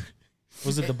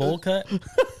 Was it the bowl cut?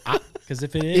 Because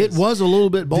if it It is, was a little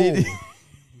bit bold.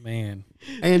 man.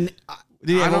 And Did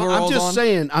he have I'm overalls just on?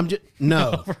 saying.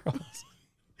 No,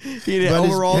 He had but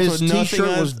overalls his with nothing t-shirt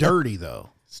on. was dirty though.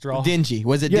 Straw. Dingy.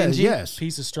 Was it Yeah, dingy? yes,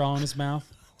 Piece of straw in his mouth.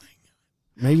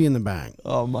 maybe in the back.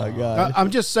 Oh my god.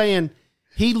 I'm just saying.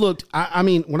 He looked. I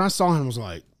mean, when I saw him, I was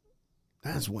like,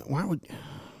 "That's why would."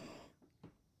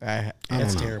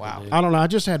 That's know. terrible. Wow. Dude. I don't know. I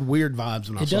just had weird vibes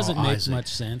when I It saw doesn't make Isaac. much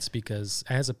sense because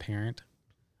as a parent,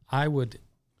 I would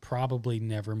probably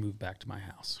never move back to my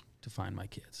house to find my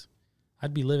kids.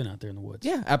 I'd be living out there in the woods.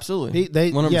 Yeah, absolutely.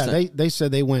 They 100%. they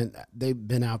said they've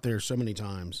been out there so many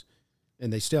times,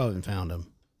 and they still haven't found him.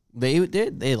 They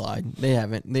did. They lied. They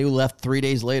haven't. They left 3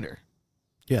 days later.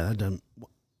 Yeah, that doesn't.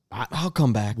 I'll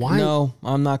come back. Why- No,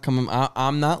 I'm not coming.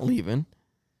 I'm not leaving.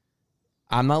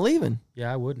 I'm not leaving.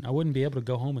 Yeah, I wouldn't. I wouldn't be able to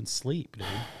go home and sleep, dude.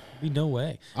 There'd be no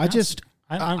way. I just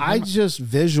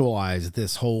visualize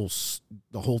this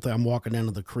the whole thing. I'm walking down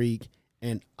to the creek,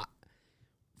 and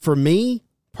for me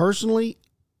personally,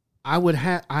 I'd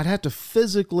have to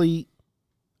physically.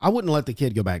 I wouldn't let the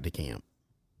kid go back to camp.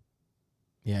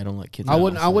 Yeah, I don't let kids. I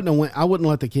wouldn't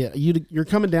let the kid. You're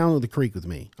coming down to the creek with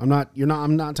me. I'm not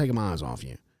taking my eyes off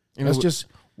you. That's just.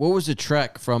 What was the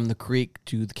trek from the creek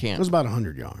to the It camp? was about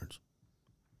 100 yards.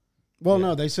 Well,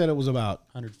 no, they said it was about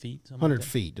 100 feet. 100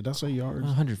 feet. Did I say yards?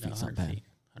 100 No, feet's not 100 bad. feet.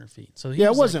 100 feet. So Yeah, it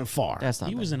was wasn't far. That's not.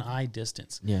 He bad. was an eye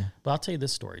distance. Yeah. But I'll tell you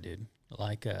this story, dude.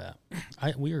 Like,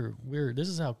 we're this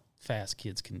is how fast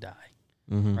kids can die,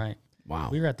 Mm-hmm. right? Wow.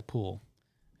 We were at the pool,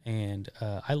 and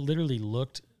I literally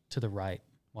looked to the right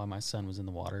while my son was in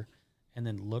the water, and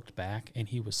then looked back, and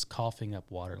he was coughing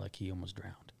up water like he almost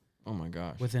drowned Oh my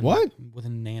gosh. within What?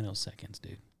 within nanoseconds,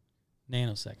 dude.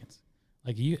 Nanoseconds.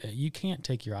 Like you can't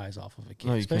take your eyes off of a kid,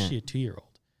 No, you especially a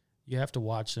 2-year-old. You have to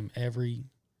watch them every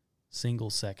single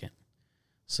second.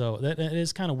 So that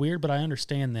is kind of weird, but I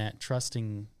understand that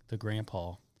trusting the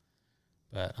grandpa.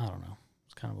 But I don't know.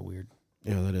 It's kind of a weird.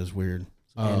 Yeah, that is weird.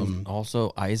 And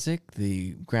also Isaac,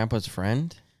 the grandpa's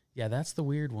friend. Yeah, that's the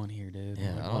weird one here, dude.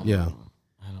 Yeah. Like, I don't Yeah. know.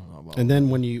 I don't know about. And then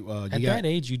when you at got, that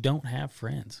age, you don't have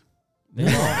friends.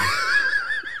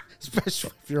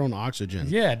 especially if you're on oxygen.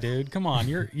 Yeah, dude. Come on,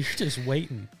 you're just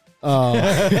waiting.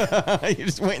 You're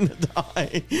just waiting to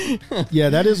die. Yeah,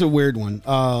 that is a weird one.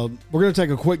 We're going to take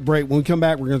a quick break. When we come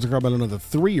back, we're going to talk about another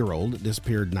 3-year-old that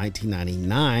disappeared in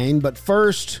 1999. But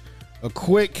first, a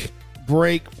quick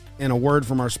break and a word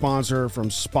from our sponsor from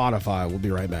Spotify. We'll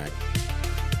be right back.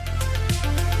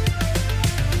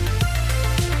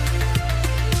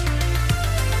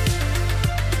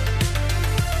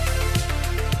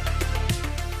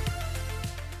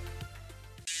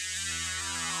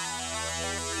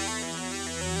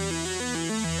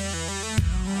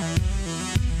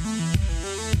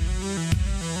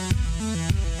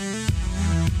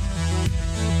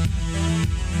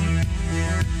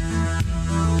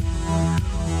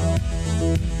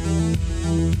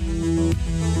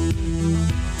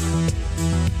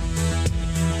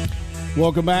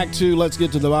 Welcome back to Let's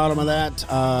Get to the Bottom of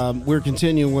That. We're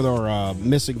continuing with our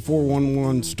missing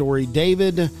 411 story.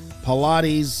 David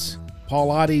Paulides,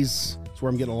 that's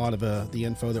where I'm getting a lot of the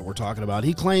info that we're talking about.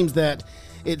 He claims that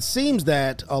it seems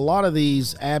that a lot of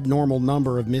these abnormal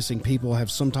number of missing people have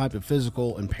some type of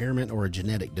physical impairment or a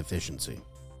genetic deficiency.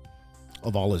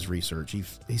 Of all his research, he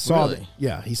saw Really?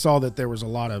 he saw that there was a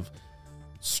lot of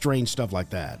strange stuff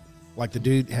like that. Like the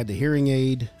dude had the hearing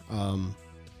aid. I'm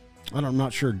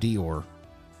not sure Dior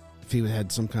if he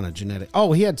had some kind of genetic.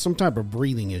 Oh, he had some type of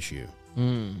breathing issue.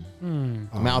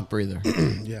 Mouth breather.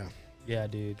 Yeah. Yeah,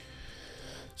 dude.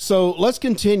 So let's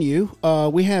continue.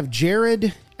 We have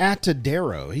Jared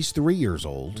Atadero. He's 3 years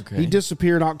old. Okay. He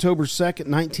disappeared October 2nd,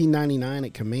 1999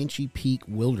 at Comanche Peak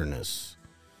Wilderness.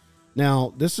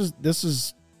 Now, this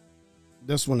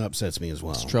one upsets me as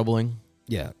well. It's troubling.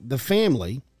 Yeah. The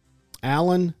family,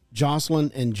 Alan,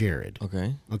 Jocelyn, and Jared.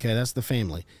 Okay. Okay, that's the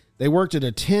family. They worked at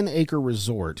a 10-acre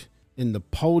resort in the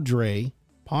Padre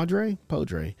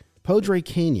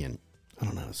Canyon. I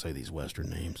don't know how to say these Western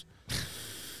names.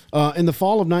 In the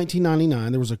fall of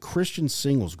 1999, there was a Christian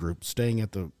singles group staying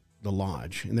at the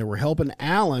lodge, and they were helping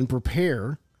Alan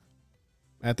prepare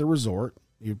at the resort.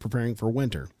 He was preparing for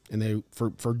winter, and they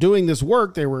for doing this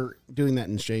work, they were doing that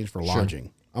in exchange for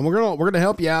lodging. And we're gonna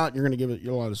help you out. You're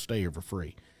allowed to stay here for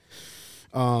free.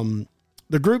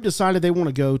 The group decided they want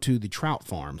to go to the trout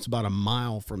farm. It's about a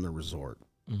mile from the resort.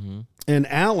 Mm-hmm. And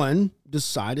Alan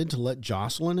decided to let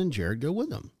Jocelyn and Jared go with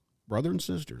them, brother and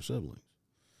sister, siblings.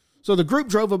 So the group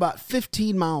drove about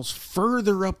 15 miles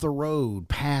further up the road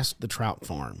past the trout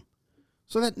farm.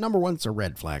 So that, number one, it's a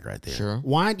red flag right there. Sure.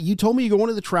 Why? You told me you're going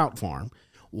to the trout farm.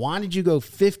 Why did you go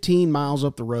 15 miles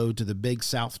up the road to the Big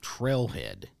South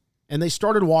Trailhead? And they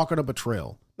started walking up a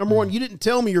trail. Number one, you didn't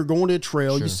tell me you're going to a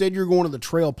trail. Sure. You said you're going to the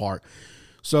trail part.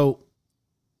 So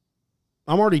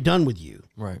I'm already done with you.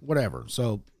 Right. Whatever.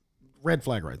 So red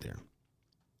flag right there.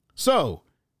 So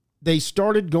they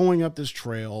started going up this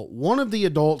trail. One of the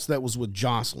adults that was with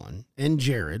Jocelyn and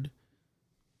Jared,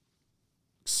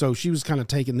 so she was kind of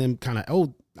taking them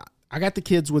I got the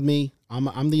kids with me.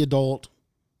 I'm the adult.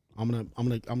 I'm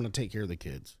gonna take care of the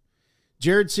kids.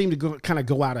 Jared seemed to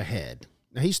go out ahead.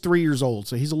 Now he's 3 years old,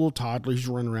 so he's a little toddler. He's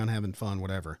running around having fun,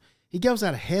 whatever. He goes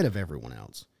out ahead of everyone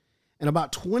else. And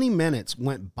about 20 minutes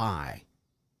went by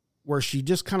where she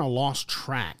just kind of lost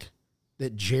track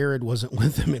that Jared wasn't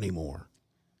with them anymore.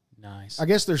 Nice. I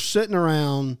guess they're sitting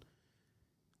around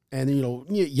and,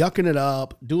 yucking it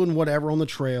up, doing whatever on the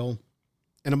trail.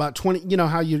 And about 20,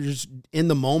 how you're just in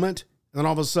the moment. And then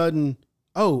all of a sudden,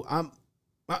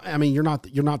 you're not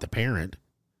the parent,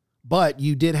 but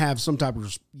you did have some type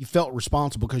of, you felt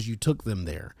responsible because you took them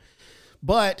there.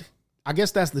 But I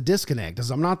guess that's the disconnect, is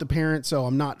I'm not the parent, so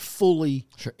I'm not fully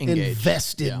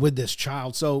invested with this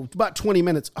child. So about 20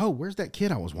 minutes, where's that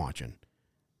kid I was watching?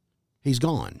 He's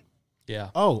gone.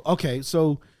 Yeah. Oh, okay.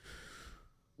 So,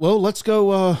 well, let's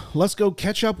go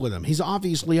catch up with him. He's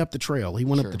obviously up the trail. He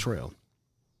went up the trail.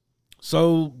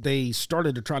 So they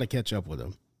started to try to catch up with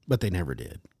him, but they never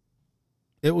did.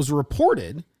 It was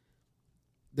reported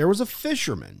there was a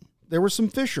fisherman. There were some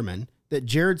fishermen that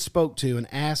Jared spoke to and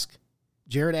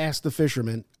Jared asked the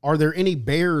fisherman, "Are there any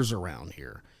bears around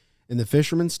here?" And the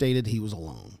fisherman stated he was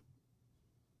alone.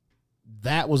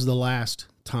 That was the last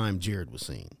time Jared was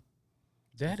seen.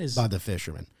 By the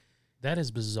fisherman. That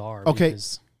is bizarre. Okay.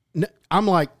 I'm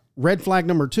like, red flag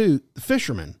number 2, the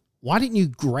fisherman. Why didn't you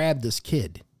grab this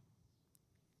kid?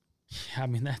 I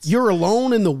mean, you're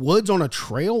alone in the woods on a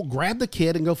trail. Grab the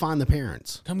kid and go find the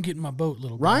parents. Come get in my boat,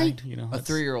 little guy. Right? A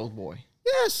 3-year-old boy.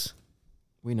 Yes.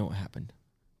 We know what happened.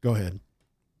 Go ahead.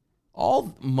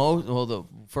 The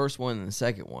first one and the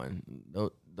second one,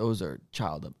 those are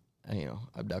child,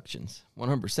 abductions.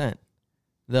 100%.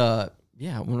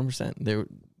 100%. They're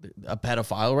a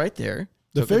pedophile right there.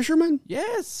 The fisherman?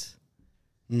 Yes.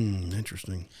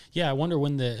 Interesting. Yeah, I wonder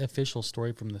when the official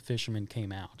story from the fisherman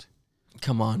came out.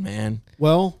 Come on, man.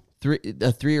 Well, a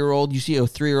 3-year-old, you see a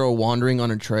 3-year-old wandering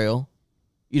on a trail,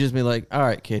 you just be like, all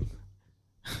right, kid,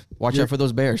 watch out for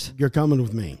those bears. You're coming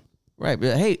with me. Right.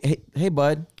 But hey,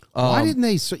 bud. Why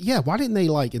didn't they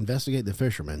like investigate the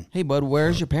fisherman? Hey, bud,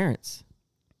 where's your parents?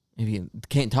 If you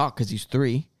can't talk because he's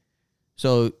 3.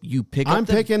 So you I'm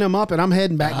picking him up and I'm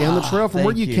heading back down the trail from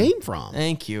where you came from.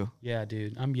 Thank you. Yeah,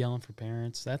 dude. I'm yelling for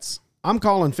parents. I'm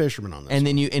calling fishermen on this. And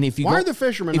then why are the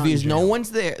fishermen? If no one's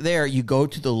there, you go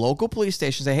to the local police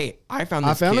station. And say, hey, I found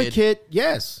a kid.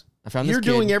 Yes, I found this kid.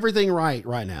 You're doing everything right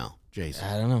now, Jason.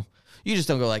 I don't know. You just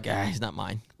don't go like, he's not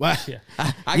mine. Well,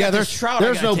 I got this trout.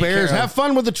 There's no bears. Have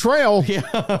fun with the trail.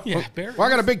 Yeah, bear. Well, I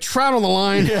got a big trout on the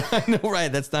line. Yeah, I know,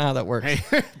 right? That's not how that works.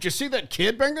 Hey, did you see that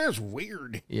kid back there? It's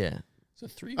weird. Yeah.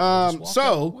 It's a 3.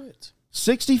 So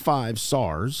 65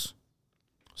 SARS,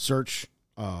 search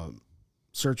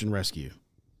and rescue.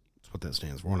 That's what that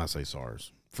stands for when I say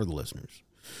SARS, for the listeners.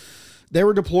 They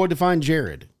were deployed to find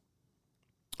Jared.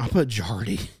 I put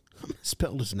Jardy. I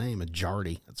misspelled his name, a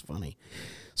Jardy. That's funny.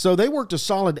 So they worked a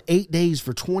solid 8 days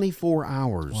for 24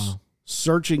 hours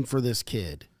searching for this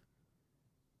kid.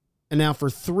 And now for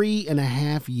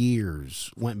 3.5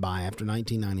 years went by after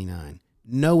 1999.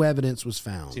 No evidence was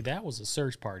found. See, that was a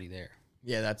search party there.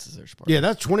 Yeah, that's a search party. Yeah,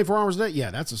 that's 24 hours a day.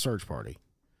 Yeah, that's a search party.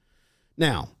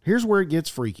 Now, here's where it gets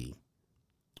freaky.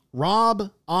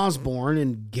 Rob Osborne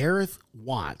and Gareth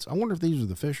Watts. I wonder if these are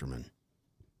the fishermen.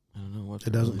 I don't know what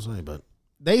it doesn't say, but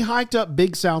they hiked up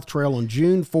Big South Trail on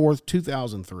June 4th,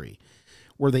 2003,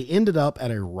 where they ended up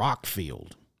at a rock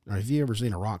field. Now, have you ever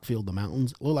seen a rock field in the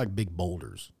mountains? They look like big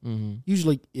boulders.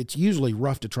 Mm-hmm. It's usually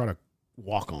rough to try to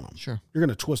walk on them. Sure. You're going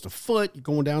to twist a foot. You're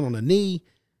going down on a knee.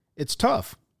 It's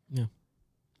tough. Yeah.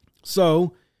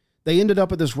 So they ended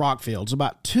up at this rock field. It's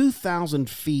about 2,000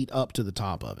 feet up to the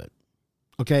top of it.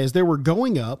 Okay, as they were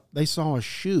going up, they saw a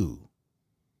shoe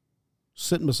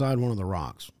sitting beside one of the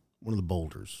rocks, one of the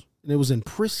boulders. And it was in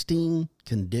pristine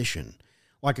condition,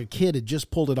 like a kid had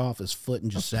just pulled it off his foot and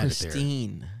just sat it there.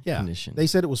 Pristine condition. They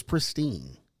said it was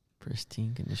pristine.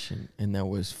 Pristine condition. And that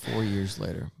was 4 years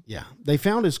later. Yeah. They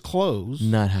found his clothes.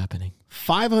 Not happening.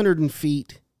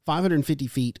 550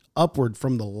 feet upward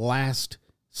from the last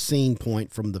seen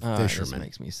point from the fisherman. This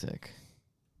makes me sick.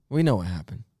 We know what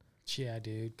happened. Yeah,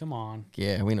 dude. Come on.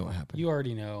 Yeah, we know what happened. You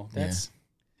already know. That's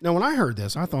Now, when I heard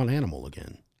this, I thought animal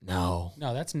again. No,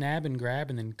 that's nab and grab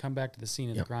and then come back to the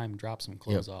scene of the crime and drop some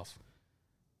clothes off.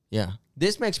 Yeah.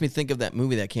 This makes me think of that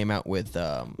movie that came out with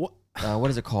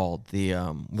what is it called? The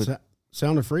with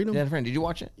Sound of Freedom? Yeah, friend. Did you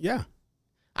watch it? Yeah.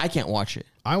 I can't watch it.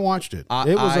 I watched it.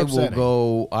 It was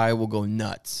upsetting. I will go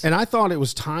nuts. And I thought it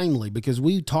was timely because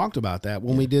we talked about that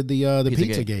when we did the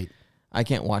Pizzagate. I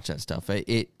can't watch that stuff.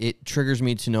 It triggers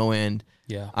me to no end.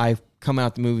 Yeah. I've come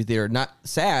out the movie theater not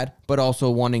sad, but also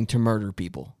wanting to murder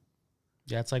people.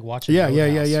 Yeah, it's like watching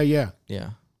Yeah. Yeah.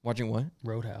 Watching what?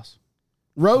 Roadhouse.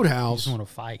 Roadhouse. You just want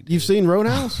to fight. Dude. You've seen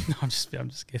Roadhouse? No, I'm just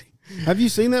kidding. Have you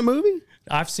seen that movie?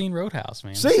 I've seen Roadhouse,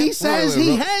 man. See, he says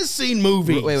he has seen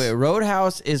movies. Wait.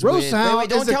 Roadhouse is Roadhouse. Wait,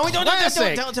 don't tell me.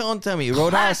 Don't tell me.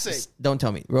 Roadhouse. Classic. Don't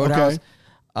tell me. Roadhouse.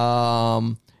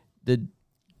 Okay. The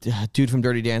dude from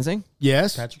Dirty Dancing.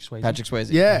 Yes. Patrick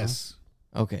Swayze. Yes.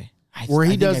 Okay. Where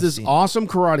he does this awesome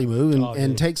karate move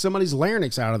and takes somebody's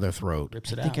larynx out of their throat.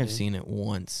 Rips it I think out, I've seen it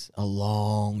once a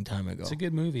long time ago. It's a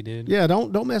good movie, dude. Yeah,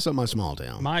 don't mess up my small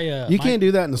town. You can't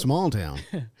do that in the small town.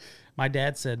 My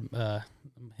dad said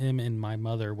him and my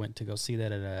mother went to go see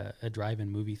that at a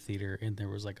drive-in movie theater, and there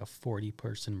was like a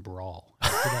 40-person brawl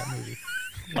after that movie.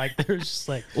 Like there was just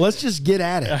like let's just get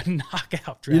at it. A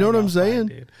knockout. You know what I'm saying?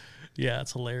 Dude. Yeah,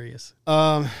 it's hilarious.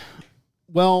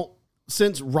 Well,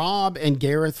 since Rob and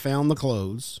Gareth found the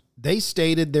clothes, they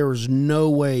stated there was no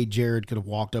way Jared could have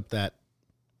walked up that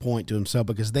point to himself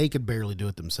because they could barely do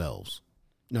it themselves.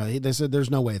 No, they said there's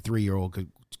no way a 3-year-old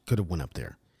could have went up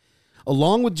there.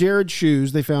 Along with Jared's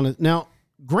shoes, they found it. Now,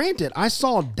 granted, I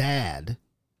saw Dad.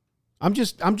 I'm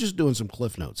just doing some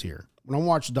cliff notes here. When I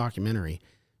watched the documentary,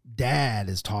 Dad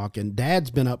is talking.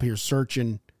 Dad's been up here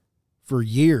searching for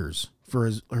years for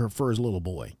his little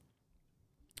boy.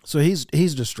 So he's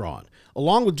distraught.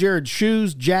 Along with Jared's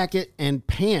shoes, jacket, and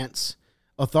pants,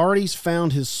 authorities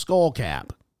found his skull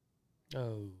cap.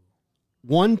 Oh.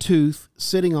 One tooth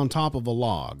sitting on top of a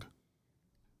log.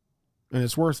 And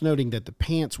it's worth noting that the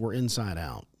pants were inside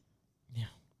out. Yeah.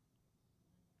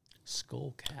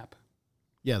 Skull cap.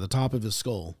 Yeah, the top of his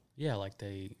skull. Yeah, like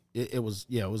they... It was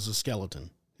a skeleton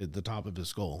at the top of his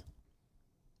skull.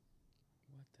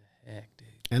 What the heck, dude?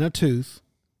 And a tooth.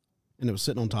 And it was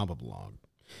sitting on top of a log.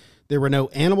 There were no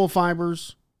animal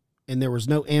fibers, and there was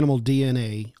no animal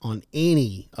DNA on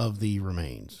any of the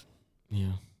remains.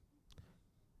 Yeah.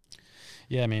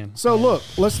 Yeah, man. So look,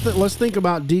 let's think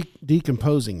about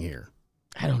decomposing here.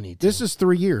 I don't need to. This is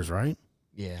 3 years, right?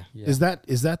 Yeah. Is that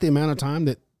the amount of time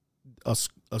that a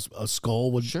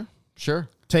skull would Sure.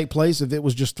 take place if it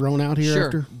was just thrown out here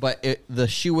after? But the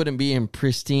shoe wouldn't be in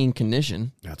pristine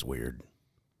condition. That's weird.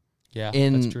 Yeah,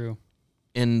 that's true.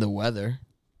 In the weather.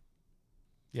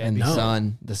 Yeah, and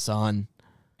the sun.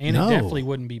 And it definitely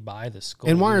wouldn't be by the skull.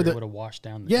 And why are it would have washed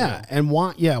down the hill. And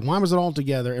why was it all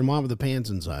together and why were the pants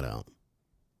inside out?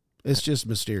 It's just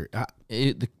mysterious.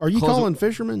 Are you calling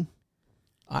fishermen?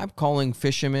 I'm calling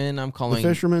fishermen. I'm calling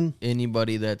fishermen.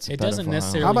 Anybody that's it doesn't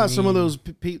necessarily. How about some of those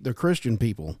the Christian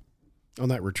people on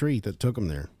that retreat that took them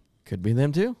there? Could be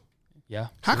them too. Yeah.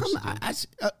 How come,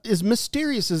 as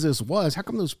mysterious as this was, how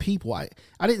come those people, I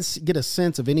didn't get a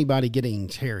sense of anybody getting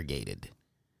interrogated?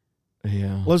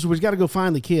 Yeah. Well, we got to go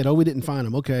find the kid. Oh, we didn't find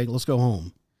him. Okay, let's go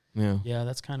home. Yeah. Yeah,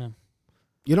 that's kind of,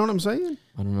 You know what I'm saying?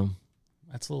 I don't know.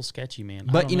 that's a little sketchy, man.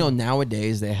 But,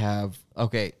 nowadays they have,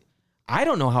 I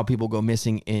don't know how people go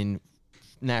missing in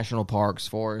national parks,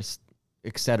 forests,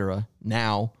 etc.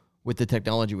 now with the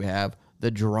technology we have. The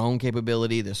drone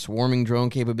capability, the swarming drone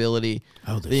capability,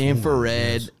 the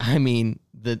infrared. Yes. I mean,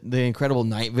 the incredible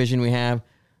night vision we have.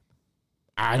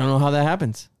 I don't know how that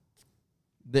happens.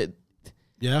 It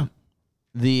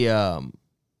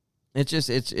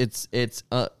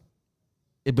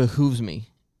behooves me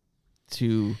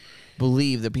to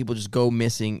believe that people just go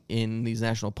missing in these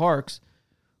national parks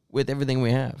with everything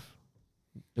we have.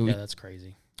 Yeah, that's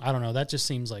crazy. I don't know. That just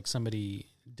seems like somebody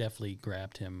definitely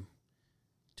grabbed him,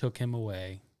 took him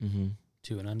away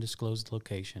to an undisclosed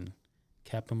location,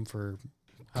 kept him for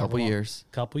a couple years.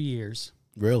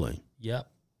 Really? Yep.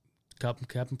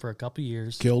 Kept him for a couple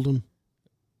years. Killed him.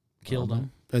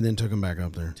 And then took him back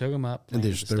up there. Took him up.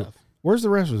 And stuff. Where's the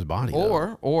rest of his body?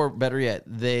 Or better yet,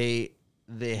 they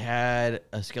had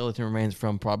a skeleton remains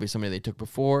from probably somebody they took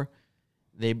before.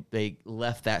 They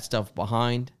left that stuff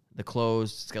behind, the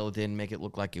clothes, skeleton, make it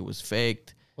look like it was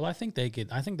faked. Well, I think they could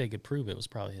prove it was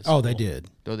probably his. Oh, they did.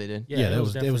 Oh, they did. Yeah, it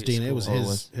was DNA. It was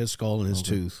his skull and his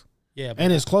tooth. Yeah,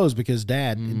 and his clothes, because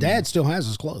Dad still has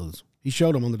his clothes. He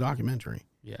showed them on the documentary.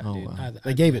 Yeah, dude. Wow.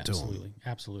 They gave it to him.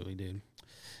 Absolutely, dude.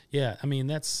 Yeah, I mean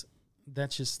that's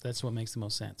what makes the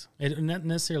most sense. It not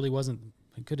necessarily wasn't.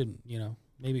 It could have,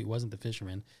 maybe it wasn't the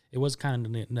fisherman. It was kind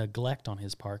of neglect on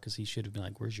his part, because he should have been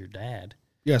like, "Where's your dad?"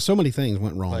 Yeah, so many things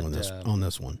went wrong on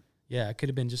this one. Yeah, it could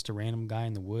have been just a random guy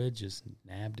in the woods, just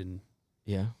nabbed, and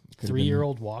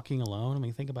 3-year-old walking alone. I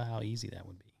mean, think about how easy that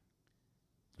would be.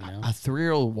 A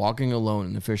 3-year-old walking alone,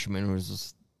 and the fisherman was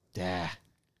just,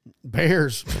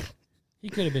 bears. He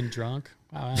could have been drunk.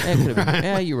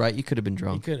 Yeah, you're right. You could have been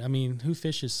drunk. He could. I mean, who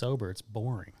fishes sober? It's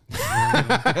boring.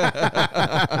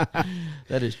 That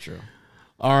is true.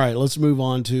 All right, let's move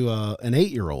on to an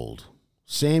 8-year-old,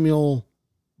 Samuel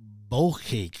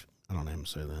Bolhake. I don't know how to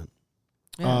say that.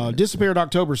 Disappeared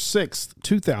October 6th,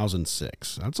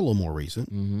 2006. That's a little more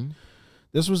recent. Mm-hmm.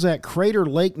 This was at Crater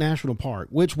Lake National Park,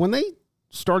 which when they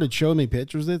started showing me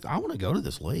pictures, I want to go to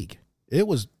this lake.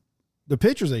 The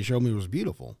pictures they showed me was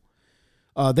beautiful.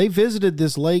 They visited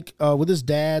this lake with his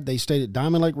dad. They stayed at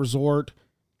Diamond Lake Resort.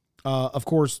 Of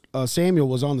course, Samuel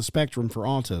was on the spectrum for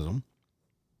autism.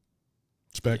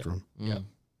 Spectrum. Yeah.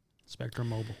 Spectrum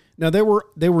Mobile. Now, they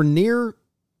were near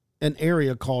an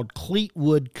area called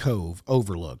Cleetwood Cove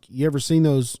Overlook. You ever seen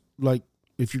those, like,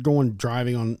 if you're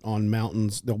driving on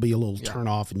mountains, there'll be a little turn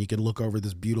off and you can look over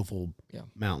this beautiful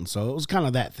mountain. So it was kind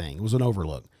of that thing. It was an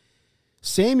overlook.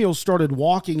 Samuel started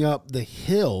walking up the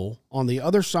hill on the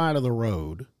other side of the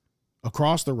road,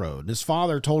 across the road. His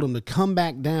father told him to come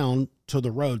back down to the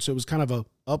road. So it was kind of a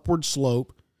upward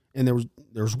slope, and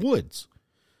there's woods,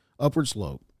 upward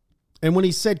slope. And when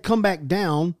he said, come back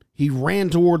down, he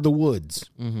ran toward the woods.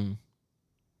 Mm-hmm.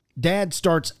 Dad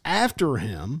starts after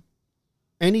him,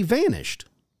 and he vanished.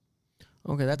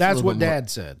 Okay, that's what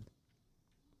Dad said.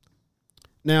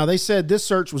 Now, they said this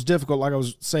search was difficult, like I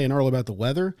was saying earlier about the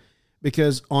weather,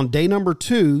 because on day number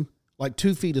 2, like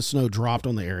 2 feet of snow dropped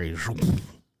on the area,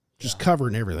 just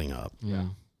covering everything up. Yeah.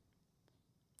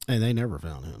 And they never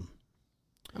found him.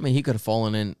 I mean, he could have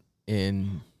fallen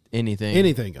in anything.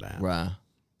 Anything could happen. Right.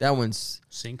 That one's...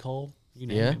 Sinkhole. You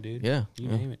name it, dude. Yeah. You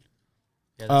name it.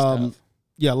 Yeah, that's tough.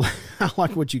 Yeah, I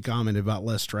like what you commented about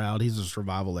Les Stroud. He's a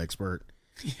survival expert.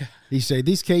 Yeah. He said,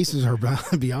 these cases are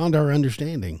beyond our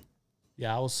understanding.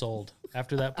 Yeah, I was sold.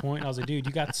 After that point, I was like, dude,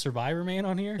 you got the Survivor Man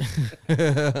on here?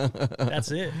 That's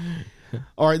it.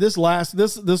 All right, this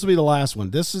will be the last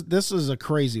one. This is a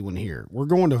crazy one here. We're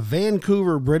going to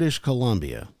Vancouver, British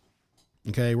Columbia.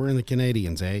 Okay, we're in the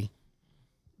Canadians, eh?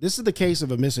 This is the case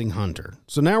of a missing hunter.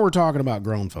 So now we're talking about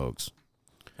grown folks.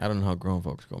 I don't know how grown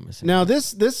folks go missing. Now,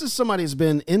 this is somebody who's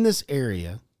been in this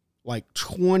area like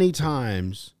 20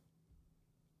 times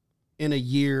in a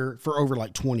year for over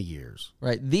like 20 years.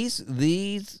 Right. These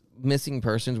missing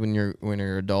persons when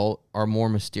you're adult are more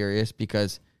mysterious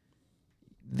because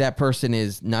that person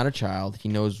is not a child.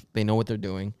 They know what they're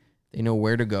doing. They know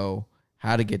where to go,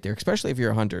 how to get there, especially if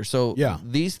you're a hunter. So yeah,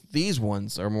 these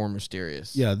ones are more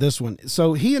mysterious. Yeah, this one.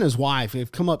 So he and his wife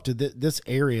have come up to this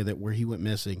area where he went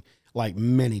missing like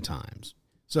many times.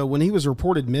 So when he was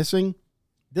reported missing,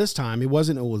 this time it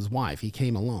wasn't his wife. He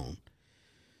came alone.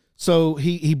 So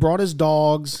he brought his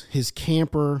dogs, his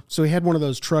camper. So he had one of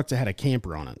those trucks that had a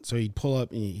camper on it. So he'd pull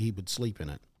up and he would sleep in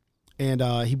it.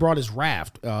 And he brought his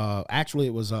raft. Actually,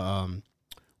 it was, what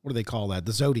do they call that?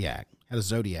 The Zodiac. Had a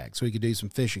Zodiac, so he could do some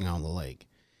fishing on the lake.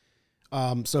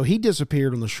 So he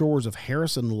disappeared on the shores of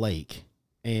Harrison Lake.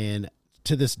 And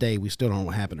to this day, we still don't know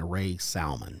what happened to Ray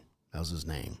Salmon. That was his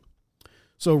name.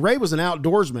 So Ray was an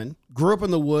outdoorsman, grew up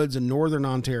in the woods in northern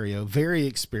Ontario, very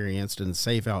experienced and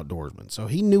safe outdoorsman. So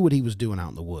he knew what he was doing out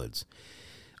in the woods.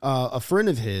 A friend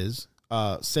of his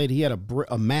said he had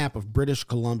a map of British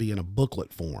Columbia in a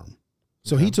booklet form.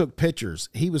 So he took pictures.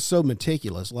 He was so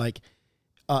meticulous. Like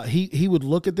he would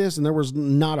look at this, and there was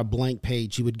not a blank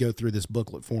page. He would go through this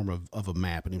booklet form of a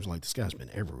map, and he was like, "This guy's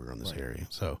been everywhere in this area."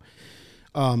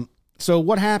 So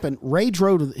what happened? Ray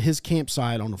drove to his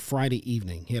campsite on a Friday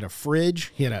evening. He had a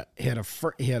fridge. He had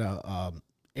a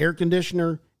air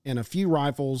conditioner and a few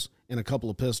rifles and a couple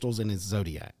of pistols in his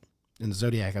Zodiac. And the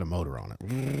Zodiac had a motor on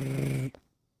it.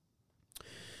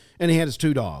 And he had his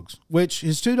 2 dogs, which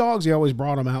his 2 dogs, he always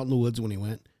brought them out in the woods when he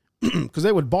went because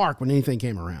they would bark when anything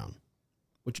came around,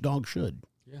 which dogs should.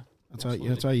 Yeah.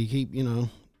 That's how you keep,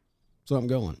 something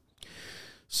going.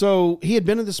 So he had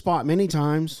been to the spot many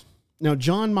times. Now,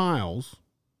 John Miles,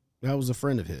 that was a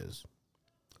friend of his,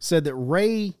 said that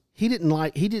Ray, he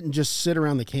didn't just sit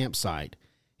around the campsite.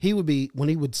 He would be, when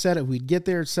he would we'd get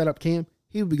there, set up camp,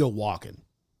 he would go walking.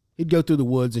 He'd go through the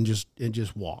woods and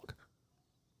just walk.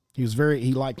 He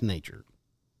liked nature.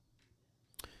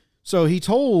 So he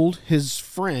told his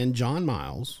friend, John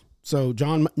Miles, so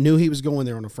John knew he was going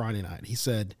there on a Friday night.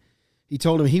 He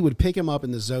told him he would pick him up in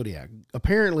the Zodiac.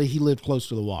 Apparently he lived close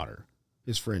to the water,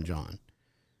 his friend John.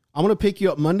 I'm going to pick you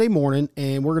up Monday morning,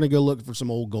 and we're going to go look for some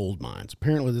old gold mines.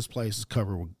 Apparently this place is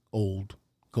covered with old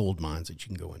gold mines that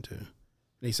you can go into. And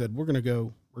he said, we're going to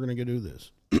go do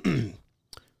this.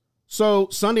 So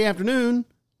Sunday afternoon,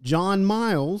 John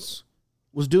Miles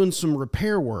was doing some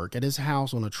repair work at his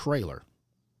house on a trailer.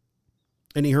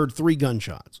 And he heard 3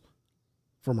 gunshots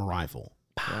from a rifle.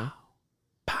 Pow,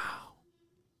 pow,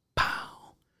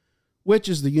 pow. Which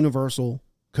is the universal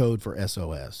code for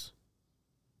SOS.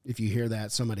 If you hear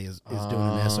that, somebody is doing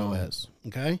an SOS.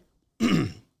 Okay?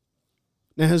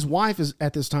 Now, his wife is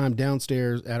at this time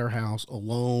downstairs at her house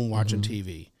alone watching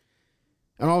TV.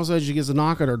 And all of a sudden, she gets a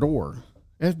knock at her door.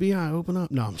 FBI, open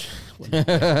up. No,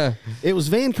 it was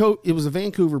a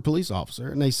Vancouver police officer,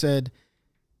 and they said,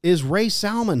 "Is Ray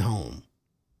Salmon home?"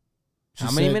 How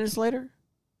many minutes later?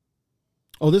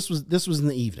 Oh, this was in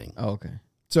the evening. Oh, okay.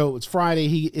 So it's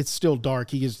Friday. It's still dark.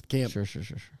 He gets to camp. Sure.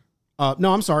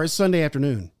 No, I'm sorry. It's Sunday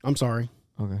afternoon. I'm sorry.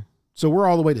 Okay. So we're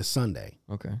all the way to Sunday.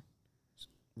 Okay.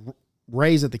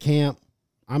 Ray's at the camp.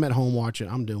 I'm at home watching.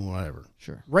 I'm doing whatever.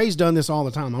 Sure. Ray's done this all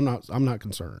the time. I'm not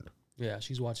concerned. Yeah,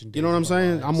 she's watching. You know what I'm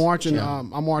saying? I'm watching. Yeah.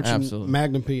 I'm watching Absolutely.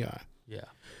 Magnum PI. Yeah.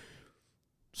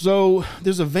 So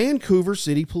there's a Vancouver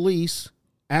City police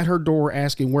at her door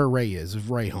asking where Ray is. Is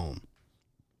Ray home?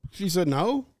 She said,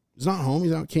 no, he's not home.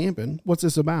 He's out camping. What's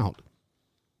this about?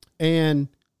 And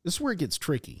this is where it gets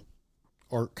tricky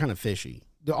or kind of fishy.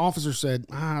 The officer said,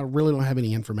 I really don't have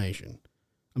any information.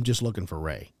 I'm just looking for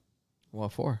Ray.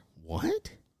 What for?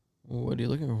 What? What are you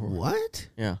looking for? What?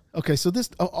 Yeah. Okay, so this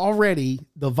already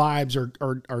the vibes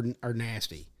are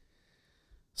nasty.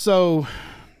 So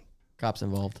Cops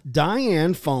involved.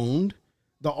 Diane phoned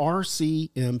the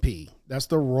RCMP. That's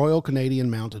the Royal Canadian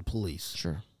Mounted Police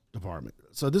Sure. Department.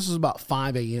 So this is about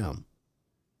 5 a.m.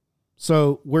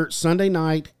 So we're Sunday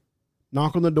night,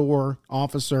 knock on the door,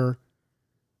 officer,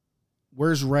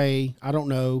 where's Ray? I don't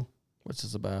know. What's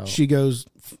this about? She goes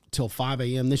till 5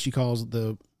 a.m. Then she calls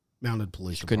the Mounted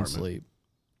Police couldn't Department. sleep.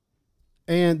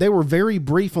 And they were very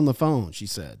brief on the phone, she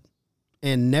said,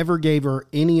 and never gave her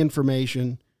any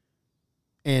information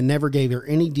and never gave her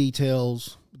any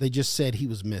details. They just said he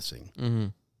was missing. Mm-hmm.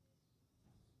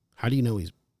 How do you know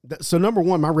he's... So number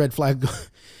one, my red flag,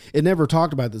 it never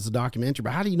talked about this in the documentary,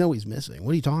 but how do you know he's missing?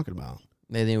 What are you talking about?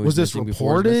 They think it Was this missing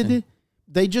before it was reported? missing.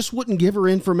 They just wouldn't give her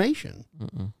information.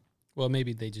 Well,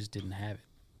 maybe they just didn't have it.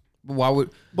 But why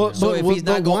would? But, So but, if but he's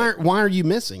not why are you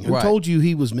missing? Who Right. told you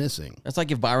he was missing? That's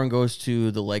like if Byron goes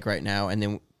to the lake right now, and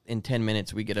then in 10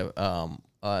 minutes we get an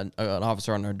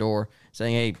officer on our door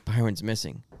saying, "Hey, Byron's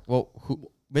missing." Well, who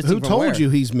Who from told where? you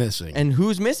he's missing? And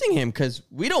who's missing him? Because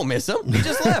we don't miss him. He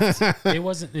just left. It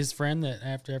wasn't his friend that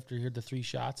after he heard the 3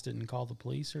 shots didn't call the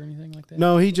police or anything like that?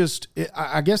 No, he just,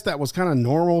 I guess that was kind of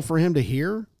normal for him to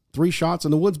hear 3 shots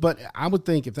in the woods. But I would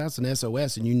think if that's an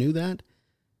SOS and you knew that,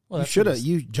 Well, you that's should what have,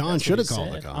 he- John that's should what have he called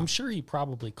the said. cops. I'm sure he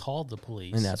probably called the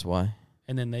police. And that's why.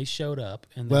 And then they showed up.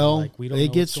 And they Well, were like, we don't know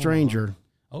it gets what's going on. stranger.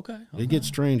 Okay. It gets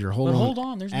stranger. Hold But on. hold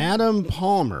on, there's more. Adam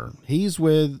Palmer, he's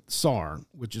with SAR,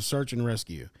 which is Search and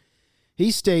Rescue.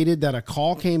 He stated that a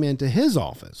call came into his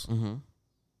office.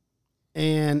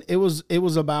 and it was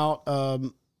about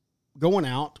going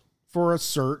out for a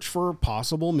search for a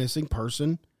possible missing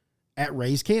person at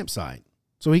Ray's campsite.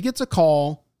 So he gets a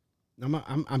call.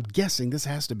 I'm guessing this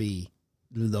has to be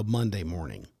the Monday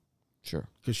morning. Sure.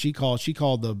 Because she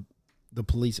called the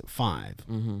police at 5.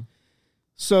 Mm-hmm.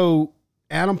 So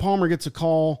Adam Palmer gets a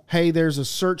call. Hey, there's a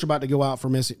search about to go out for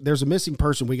missing. There's a missing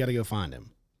person. We got to go find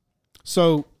him.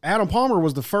 So Adam Palmer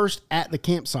was the first at the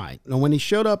campsite. And when he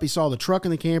showed up, he saw the truck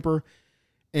and the camper,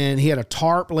 and he had a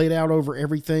tarp laid out over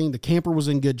everything. The camper was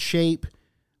in good shape.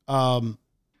 And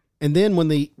then when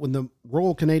the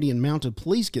Royal Canadian Mounted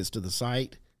Police gets to the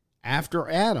site, after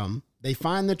Adam, they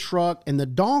find the truck, and the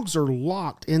dogs are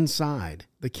locked inside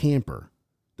the camper.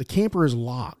 The camper is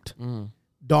locked.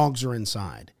 Dogs are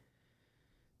inside.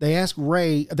 They ask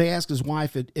his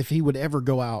wife if he would ever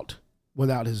go out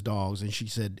without his dogs, and she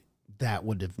said that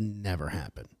would have never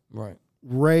happened. Right.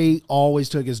 Ray always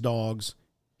took his dogs.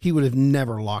 He would have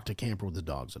never locked a camper with the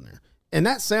dogs in there. And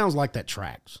that sounds like that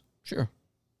tracks. Sure.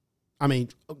 I mean,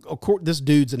 of course, this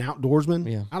dude's an outdoorsman.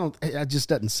 Yeah. It just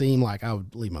doesn't seem like I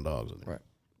would leave my dogs in there.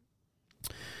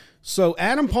 Right. So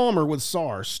Adam Palmer with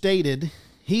SAR stated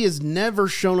he has never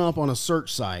shown up on a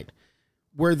search site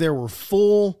where there were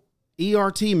full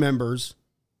ERT members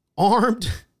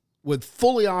armed with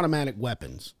fully automatic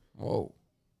weapons. Whoa.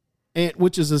 And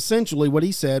which is essentially what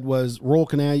he said was Royal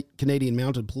Canadian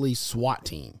Mounted Police SWAT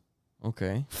team.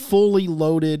 Okay. Fully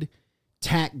loaded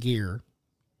TAC gear.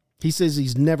 He says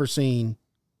he's never seen,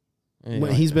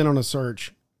 when he's been on a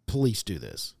search, police do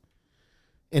this.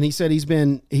 And he said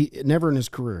he never in his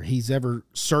career, he's ever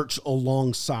searched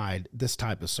alongside this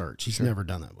type of search. He's never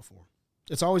done that before.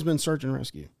 It's always been search and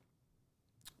rescue.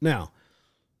 Now,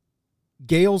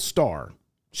 Gail Starr,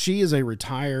 she is a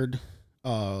retired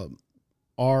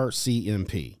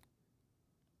RCMP,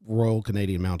 Royal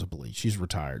Canadian Mounted Police. She's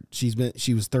retired.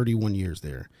 She was 31 years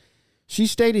there. She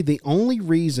stated the only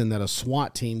reason that a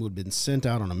SWAT team would have been sent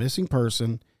out on a missing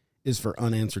person is for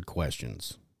unanswered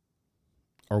questions.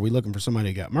 Are we looking for somebody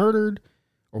who got murdered?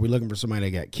 Are we looking for somebody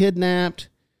that got kidnapped?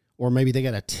 Or maybe they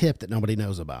got a tip that nobody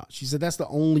knows about. She said that's the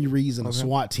only reason a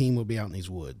SWAT team would be out in these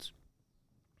woods.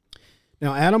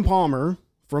 Now, Adam Palmer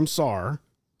from SAR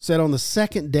said on the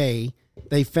second day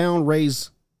they found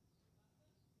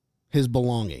his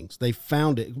belongings. They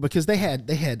found it because they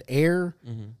had air,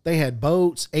 they had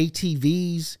boats,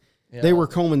 ATVs. Yeah, they were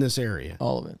combing this area.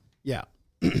 All of it. Yeah.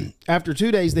 After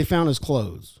 2 days, they found his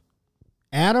clothes.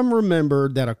 Adam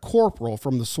remembered that a corporal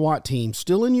from the SWAT team,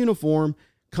 still in uniform,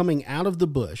 coming out of the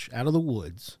bush, out of the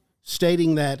woods,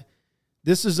 stating that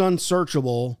this is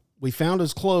unsearchable. We found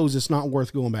his clothes. It's not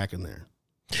worth going back in there.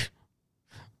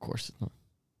 Of course it's not.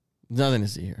 Nothing to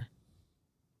see here.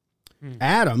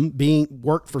 Adam,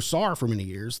 worked for SAR for many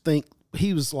years,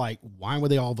 he was like, why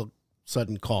would they all of a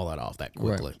sudden call that off that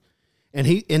quickly? Right. And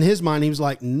in his mind, he was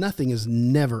like, nothing is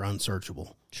never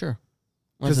unsearchable. Sure.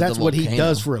 Because that's what he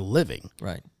does for a living.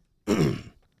 Right.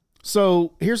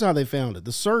 So here's how they found it.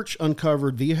 The search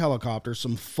uncovered via helicopter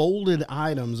some folded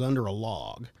items under a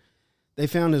log. They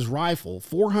found his rifle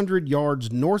 400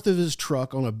 yards north of his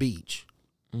truck on a beach.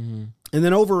 Mm-hmm. And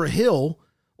then over a hill,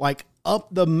 like up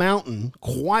the mountain,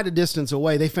 quite a distance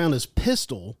away, they found his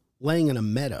pistol laying in a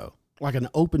meadow, like an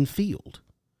open field.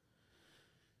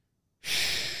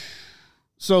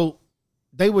 So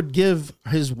they would give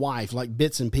his wife like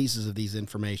bits and pieces of these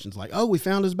informations, like, oh, we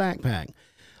found his backpack.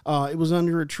 It was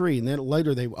under a tree. And then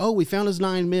later we found his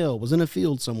 9mm, was in a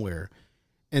field somewhere.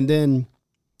 And then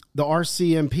the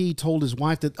RCMP told his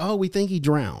wife that, we think he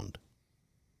drowned.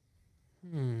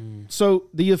 So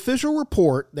the official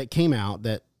report that came out,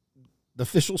 that the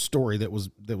official story that was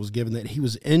given, that he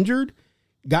was injured,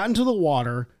 got into the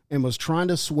water, and was trying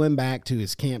to swim back to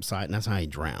his campsite, and that's how he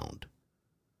drowned.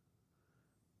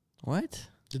 What?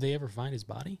 Did they ever find his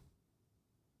body?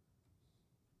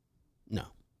 No.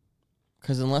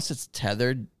 Because unless it's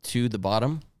tethered to the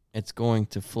bottom, it's going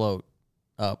to float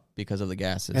up because of the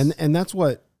gases. And that's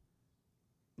what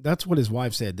his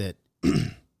wife said, that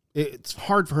it's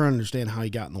hard for her to understand how he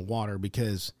got in the water,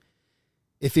 because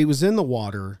if he was in the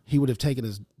water, he would have taken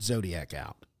his Zodiac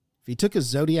out. If he took his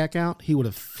Zodiac out, he would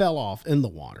have fell off in the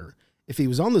water. If he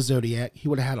was on the Zodiac, he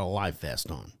would have had a life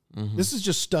vest on. Mm-hmm. This is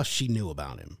just stuff she knew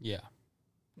about him. Yeah.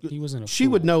 He wasn't She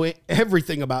would know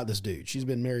everything about this dude. She's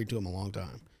been married to him a long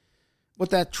time. But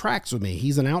that tracks with me.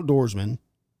 He's an outdoorsman.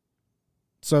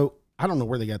 So I don't know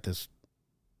where they got this.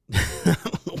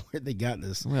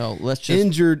 Well, let's just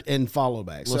injured and follow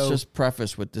back. Let's just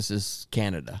preface with this is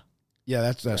Canada. Yeah,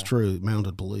 that's true.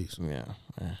 Mounted police. Yeah.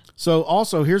 So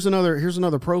also here's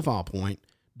another profile point.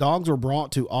 Dogs were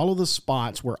brought to all of the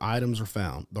spots where items are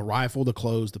found: the rifle, the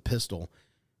clothes, the pistol.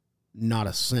 not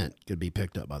a scent could be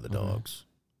picked up by the dogs.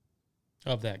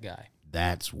 Of that guy.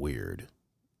 That's weird.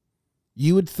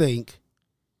 You would think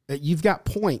that you've got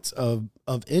points of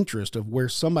interest of where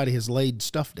somebody has laid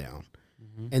stuff down,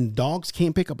 and dogs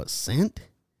can't pick up a scent?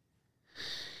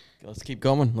 Let's keep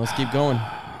going. Let's keep going.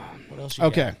 What else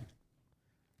you got?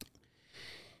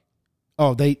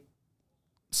 Oh,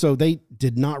 so they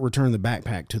did not return the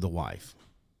backpack to the wife.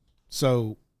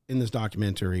 So in this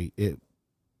documentary,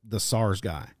 the SARS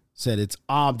guy said it's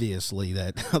obviously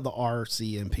that the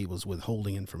RCMP was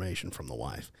withholding information from the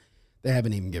wife. They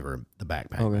haven't even given her the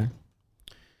backpack. Okay.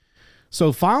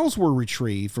 So files were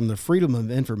retrieved from the Freedom of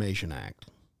Information Act,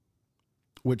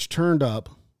 which turned up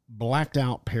blacked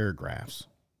out paragraphs.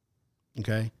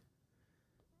 Okay.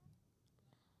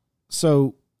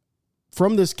 So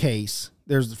from this case,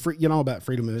 there's you know about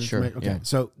Freedom of Information. Sure, okay. yeah.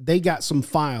 So they got some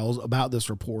files about this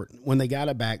report. When they got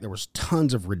it back, there was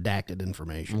tons of redacted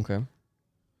information. Okay.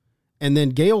 And then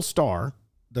Gail Starr,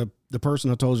 the person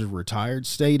I told you retired,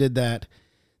 stated that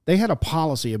they had a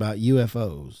policy about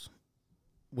UFOs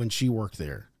when she worked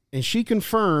there. And she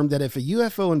confirmed that if a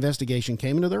UFO investigation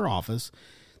came into their office,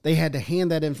 they had to hand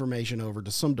that information over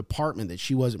to some department that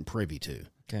she wasn't privy to.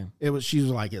 Okay. She was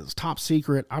like, it was top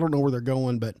secret. I don't know where they're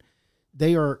going, but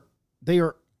they are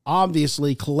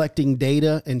obviously collecting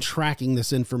data and tracking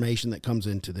this information that comes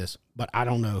into this, but I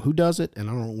don't know who does it and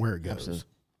I don't know where it goes.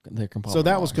 So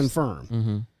that was confirmed.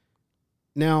 Mm-hmm.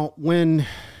 Now, when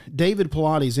David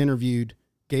Pilates interviewed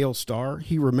Gail Starr,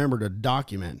 he remembered a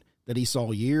document that he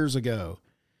saw years ago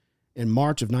in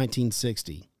March of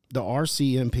 1960. The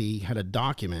RCMP had a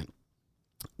document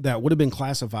that would have been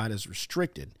classified as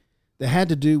restricted that had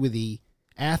to do with the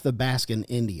Athabascan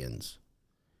Indians.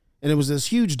 And it was this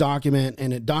huge document,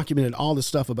 and it documented all the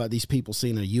stuff about these people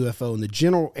seeing a UFO in the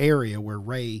general area where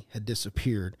Ray had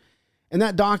disappeared. And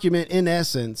that document, in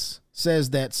essence,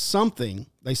 says that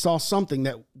they saw something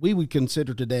that we would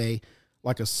consider today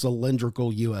like a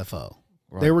cylindrical UFO.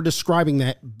 Right. They were describing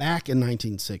that back in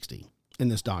 1960 in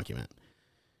this document.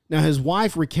 Now, his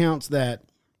wife recounts that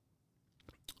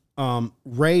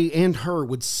Ray and her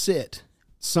would sit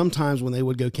sometimes when they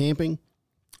would go camping.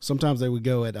 Sometimes they would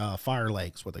go at Fire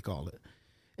Lakes, what they called it.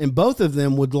 And both of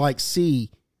them would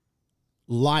see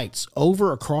lights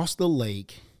over across the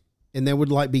lake, and they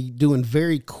would be doing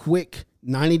very quick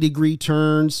 90-degree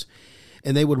turns,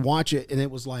 and they would watch it, and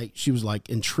it was she was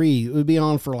intrigued. It would be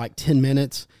on for 10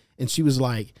 minutes, and she was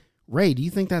like, Ray, do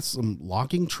you think that's some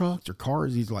logging trucks or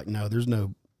cars? He's like, no, there's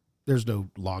no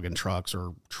logging trucks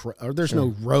or there's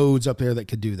no roads up there that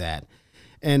could do that.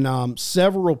 And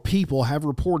several people have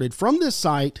reported from this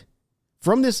site,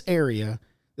 from this area,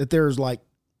 that there's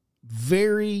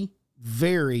very,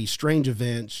 very strange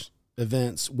events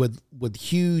with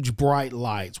huge bright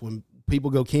lights. When people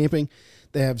go camping,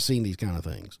 they have seen these kind of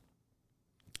things.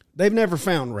 They've never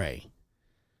found Ray.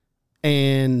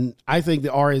 And I think the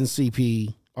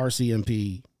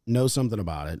RCMP knows something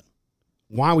about it.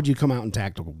 Why would you come out in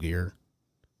tactical gear?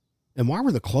 And why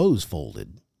were the clothes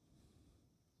folded?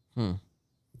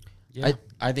 Yeah.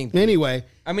 I think. Anyway,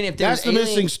 I mean, if that's the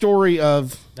missing story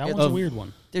of that one's a weird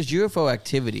one. There's UFO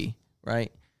activity,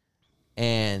 right?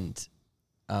 And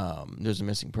there's a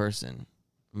missing person.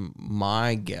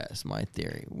 My guess, my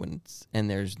theory, and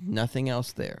there's nothing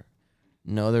else there,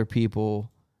 no other people,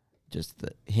 just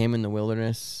him in the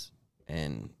wilderness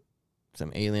and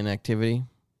some alien activity.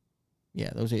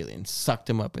 Yeah, those aliens sucked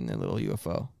him up in their little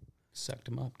UFO. Sucked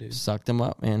him up, dude. Sucked him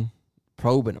up, man.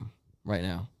 Probing him right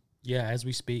now. Yeah, as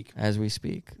we speak.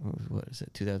 What is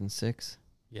it, 2006?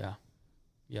 Yeah.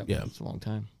 Yep. Yeah. It's a long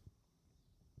time.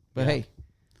 But hey.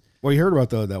 Well, you heard about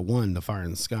the Fire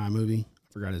in the Sky movie.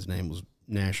 I forgot his name, was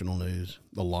national news.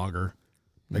 The logger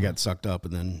that got sucked up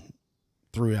and then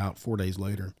threw out 4 days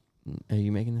later. Are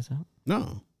you making this up?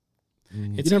 No.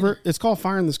 It's called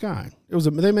Fire in the Sky.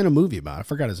 They made a movie about it. I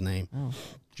forgot his name. Oh.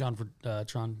 John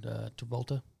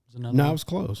Travolta was another No, one. it was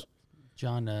close.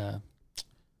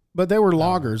 But they were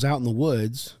loggers out in the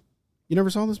woods. You never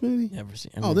saw this movie? Never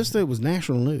seen. This thing was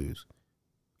national news.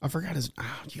 I forgot his.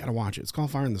 You got to watch it. It's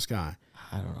called Fire in the Sky.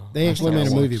 I don't know. They actually made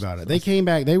a movie about it. They came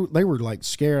back. They were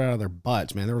scared out of their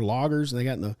butts, man. They were loggers. And they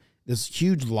got in this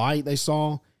huge light they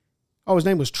saw. Oh, his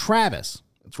name was Travis.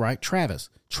 That's right, Travis.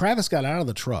 Travis got out of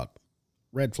the truck.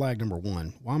 Red flag number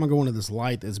 1. Why am I going to this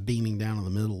light that's beaming down in the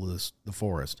middle of the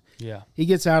forest? Yeah. He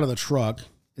gets out of the truck,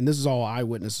 and this is all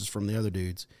eyewitnesses from the other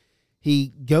dudes.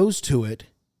 He goes to it.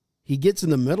 He gets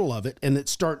in the middle of it, and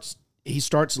he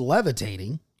starts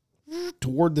levitating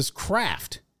toward this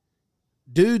craft.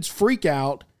 Dudes freak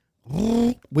out.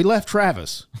 We left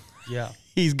Travis. Yeah.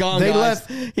 He's gone, They guys.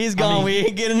 left. He's gone. We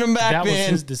ain't getting him back, That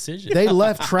man. was his decision. They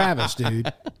left Travis,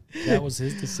 dude. That was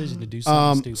his decision to do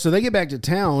something stupid. So they get back to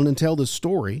town and tell this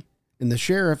story, and the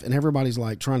sheriff and everybody's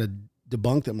like trying to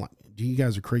debunk them. Like, you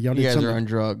guys are crazy. Y'all You did guys something. are on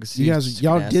drugs.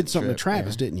 Y'all did something to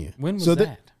Travis, didn't you? When was so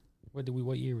that?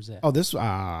 What year was that? Oh, this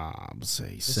I would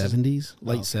say 70s,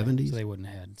 late 70s. So they wouldn't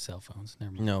have had cell phones.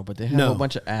 Never mind. No, but they had a whole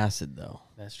bunch of acid though.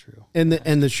 That's true. And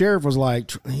the sheriff was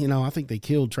like, I think they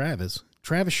killed Travis.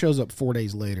 Travis shows up 4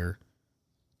 days later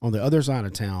on the other side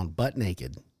of town, butt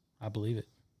naked. I believe it.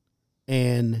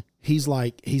 And he's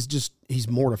like, he's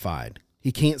mortified.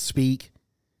 He can't speak.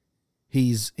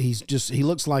 He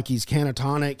looks like he's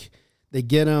catatonic. They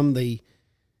get him. They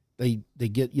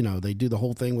get, they do the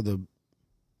whole thing with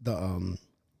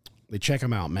they check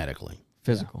him out medically.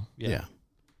 Physical. Yeah.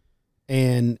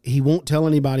 And he won't tell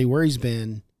anybody where he's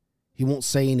been. He won't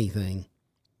say anything.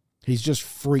 He's just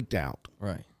freaked out.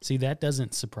 Right. See, that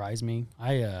doesn't surprise me.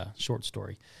 Short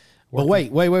story. But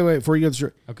wait, before you go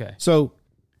through. Okay. So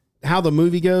how the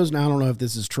movie goes, now I don't know if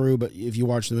this is true, but if you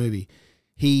watch the movie,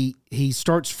 he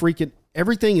starts freaking,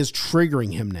 everything is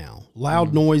triggering him now.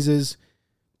 Loud noises,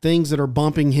 things that are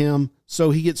bumping him.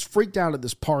 So he gets freaked out at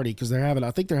this party because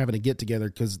I think they're having a get together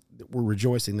because we're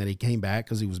rejoicing that he came back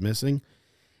because he was missing.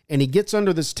 And he gets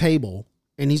under this table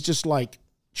and he's just like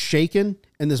shaking,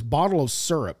 and this bottle of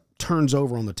syrup turns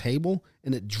over on the table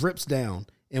and it drips down.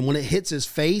 And when it hits his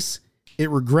face, it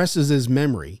regresses his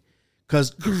memory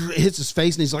because it hits his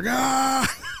face and he's like, ah,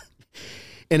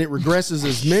 and it regresses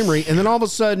his memory. And then all of a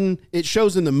sudden it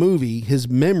shows in the movie his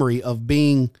memory of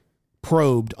being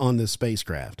probed on this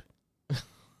spacecraft.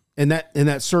 And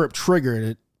that syrup triggered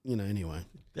it, anyway.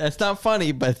 That's not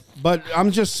funny, but I'm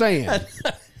just saying.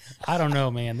 I don't know,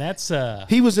 man. That's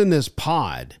he was in this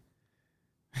pod.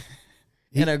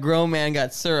 And a grown man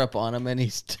got syrup on him, and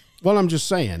he's. Well, I'm just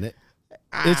saying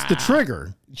it's the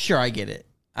trigger. Sure, I get it.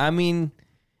 I mean,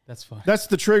 that's fine. That's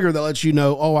the trigger that lets you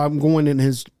know. Oh, I'm going in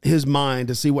his mind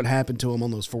to see what happened to him on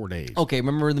those 4 days. Okay,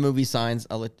 remember the movie Signs?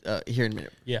 I'll let here in a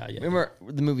minute. Yeah. Remember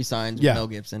the movie Signs with Mel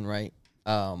Gibson, right?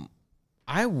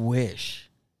 I wish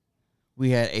we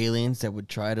had aliens that would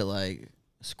try to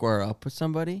square up with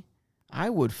somebody. I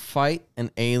would fight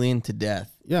an alien to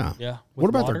death. Yeah. Yeah. What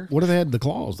about what if they had the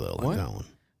claws though? Like that one.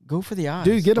 Go for the eyes.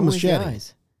 Dude, get a Always machete. the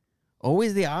eyes.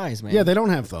 Always the eyes, man. Yeah, they don't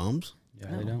have thumbs.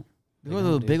 Yeah, they don't. They go with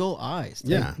those big old eyes.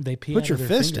 Yeah. They pee Put out your of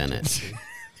their fist in it.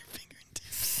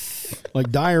 fingertips.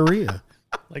 Like diarrhea.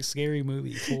 Like Scary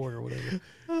Movie 4 or whatever.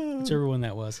 Whichever one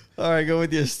that was. All right, go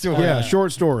with your story. Yeah,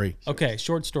 short story. Okay,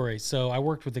 short story. So I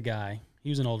worked with a guy. He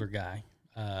was an older guy.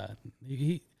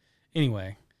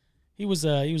 Anyway, he was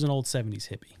an old 70s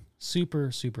hippie.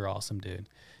 Super, super awesome dude.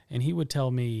 And he would tell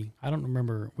me, I don't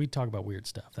remember, we'd talk about weird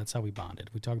stuff. That's how we bonded.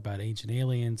 We talk about ancient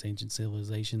aliens, ancient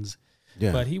civilizations.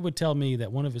 Yeah. But he would tell me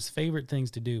that one of his favorite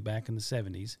things to do back in the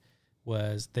 70s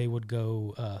was they would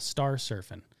go star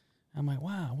surfing. I'm like,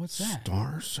 wow, what's that?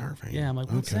 Star surfing. Yeah, I'm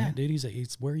like, what's that, dude? He's like,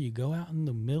 it's where you go out in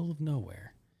the middle of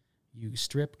nowhere. You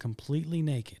strip completely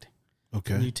naked.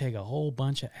 Okay. And you take a whole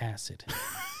bunch of acid.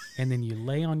 And then you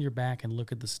lay on your back and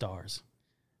look at the stars.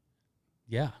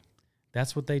 Yeah.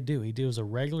 That's what they do. He does a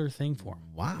regular thing for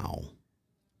him. Wow.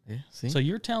 Yeah, see? So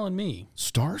you're telling me.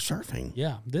 Star surfing.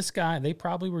 Yeah. This guy, they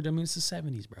probably were, it's the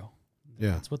 70s, bro.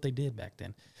 Yeah. That's what they did back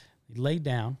then. He laid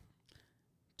down,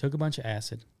 took a bunch of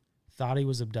acid, thought he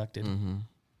was abducted,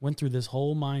 went through this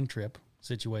whole mind trip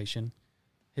situation.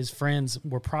 His friends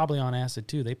were probably on acid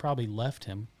too. They probably left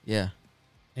him. Yeah.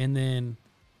 And then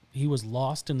he was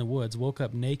lost in the woods, woke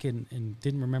up naked and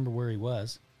didn't remember where he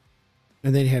was.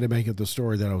 And then he had to make up the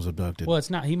story that I was abducted. Well, it's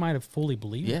not. He might have fully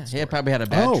believed it. Yeah, he had probably had a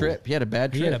bad trip. He had a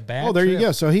bad trip. He had a bad Oh, there trip. you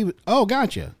go. So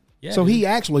gotcha. Yeah, so dude. he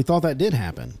actually thought that did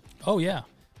happen. Oh, yeah.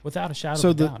 Without a shadow of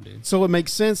a doubt, dude. So it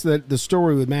makes sense that the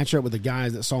story would match up with the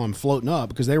guys that saw him floating up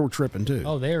because they were tripping too.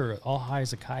 Oh, they were all high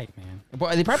as a kite, man.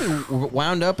 But they probably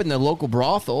wound up in the local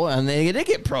brothel and they did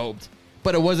get probed.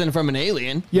 But it wasn't from an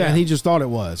alien. Yeah, and he just thought it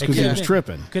was because he was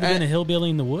tripping. Could have been a hillbilly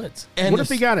in the woods. And what if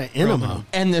he got an enema?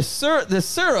 And the syrup.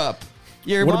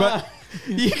 What about-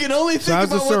 You can only think how's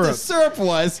the about what the syrup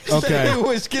was. Okay. It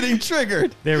was getting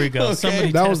triggered. There we go. Okay.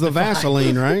 Somebody That was the testified.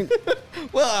 Vaseline, right?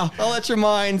 Well, I'll let your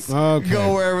minds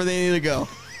go wherever they need to go.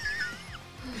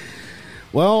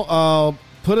 Well,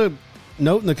 put a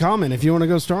note in the comment if you want to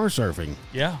go star surfing.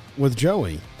 Yeah. With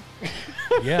Joey.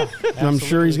 Yeah. I'm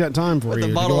sure he's got time for With you. a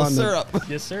to bottle go of out in the- syrup.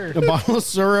 Yes, sir. A bottle of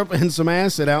syrup and some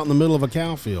acid out in the middle of a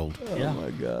cow field. Yeah. Oh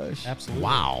my gosh. Absolutely.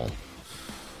 Wow.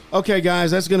 Okay,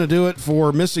 guys, that's going to do it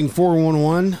for Missing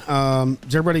 411.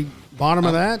 Is everybody bottom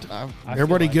of that? I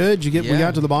Everybody feel like good? We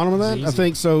got to the bottom of that? It's I easy.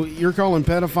 think so. You're calling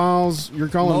pedophiles. You're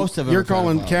calling Most of them You're are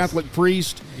calling pedophiles. Catholic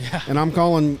priest. Yeah. And I'm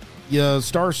calling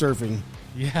star surfing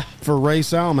Yeah. for Ray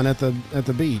Salmon at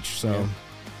the beach. So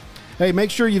Hey,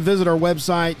 make sure you visit our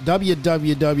website,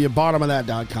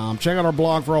 www.bottomofthat.com. Check out our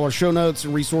blog for all our show notes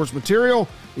and resource material.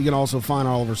 You can also find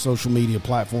all of our social media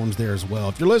platforms there as well.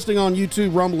 If you're listening on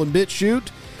YouTube, Rumble, and BitChute,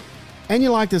 and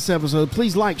you like this episode,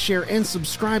 please like, share, and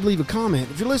subscribe. Leave a comment.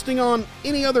 If you're listening on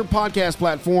any other podcast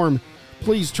platform,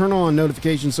 please turn on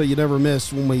notifications so you never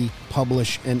miss when we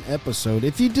publish an episode.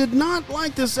 If you did not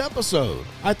like this episode,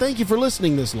 I thank you for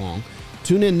listening this long.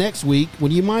 Tune in next week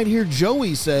when you might hear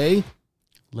Joey say,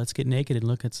 Let's get naked and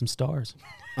look at some stars.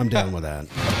 I'm down with that.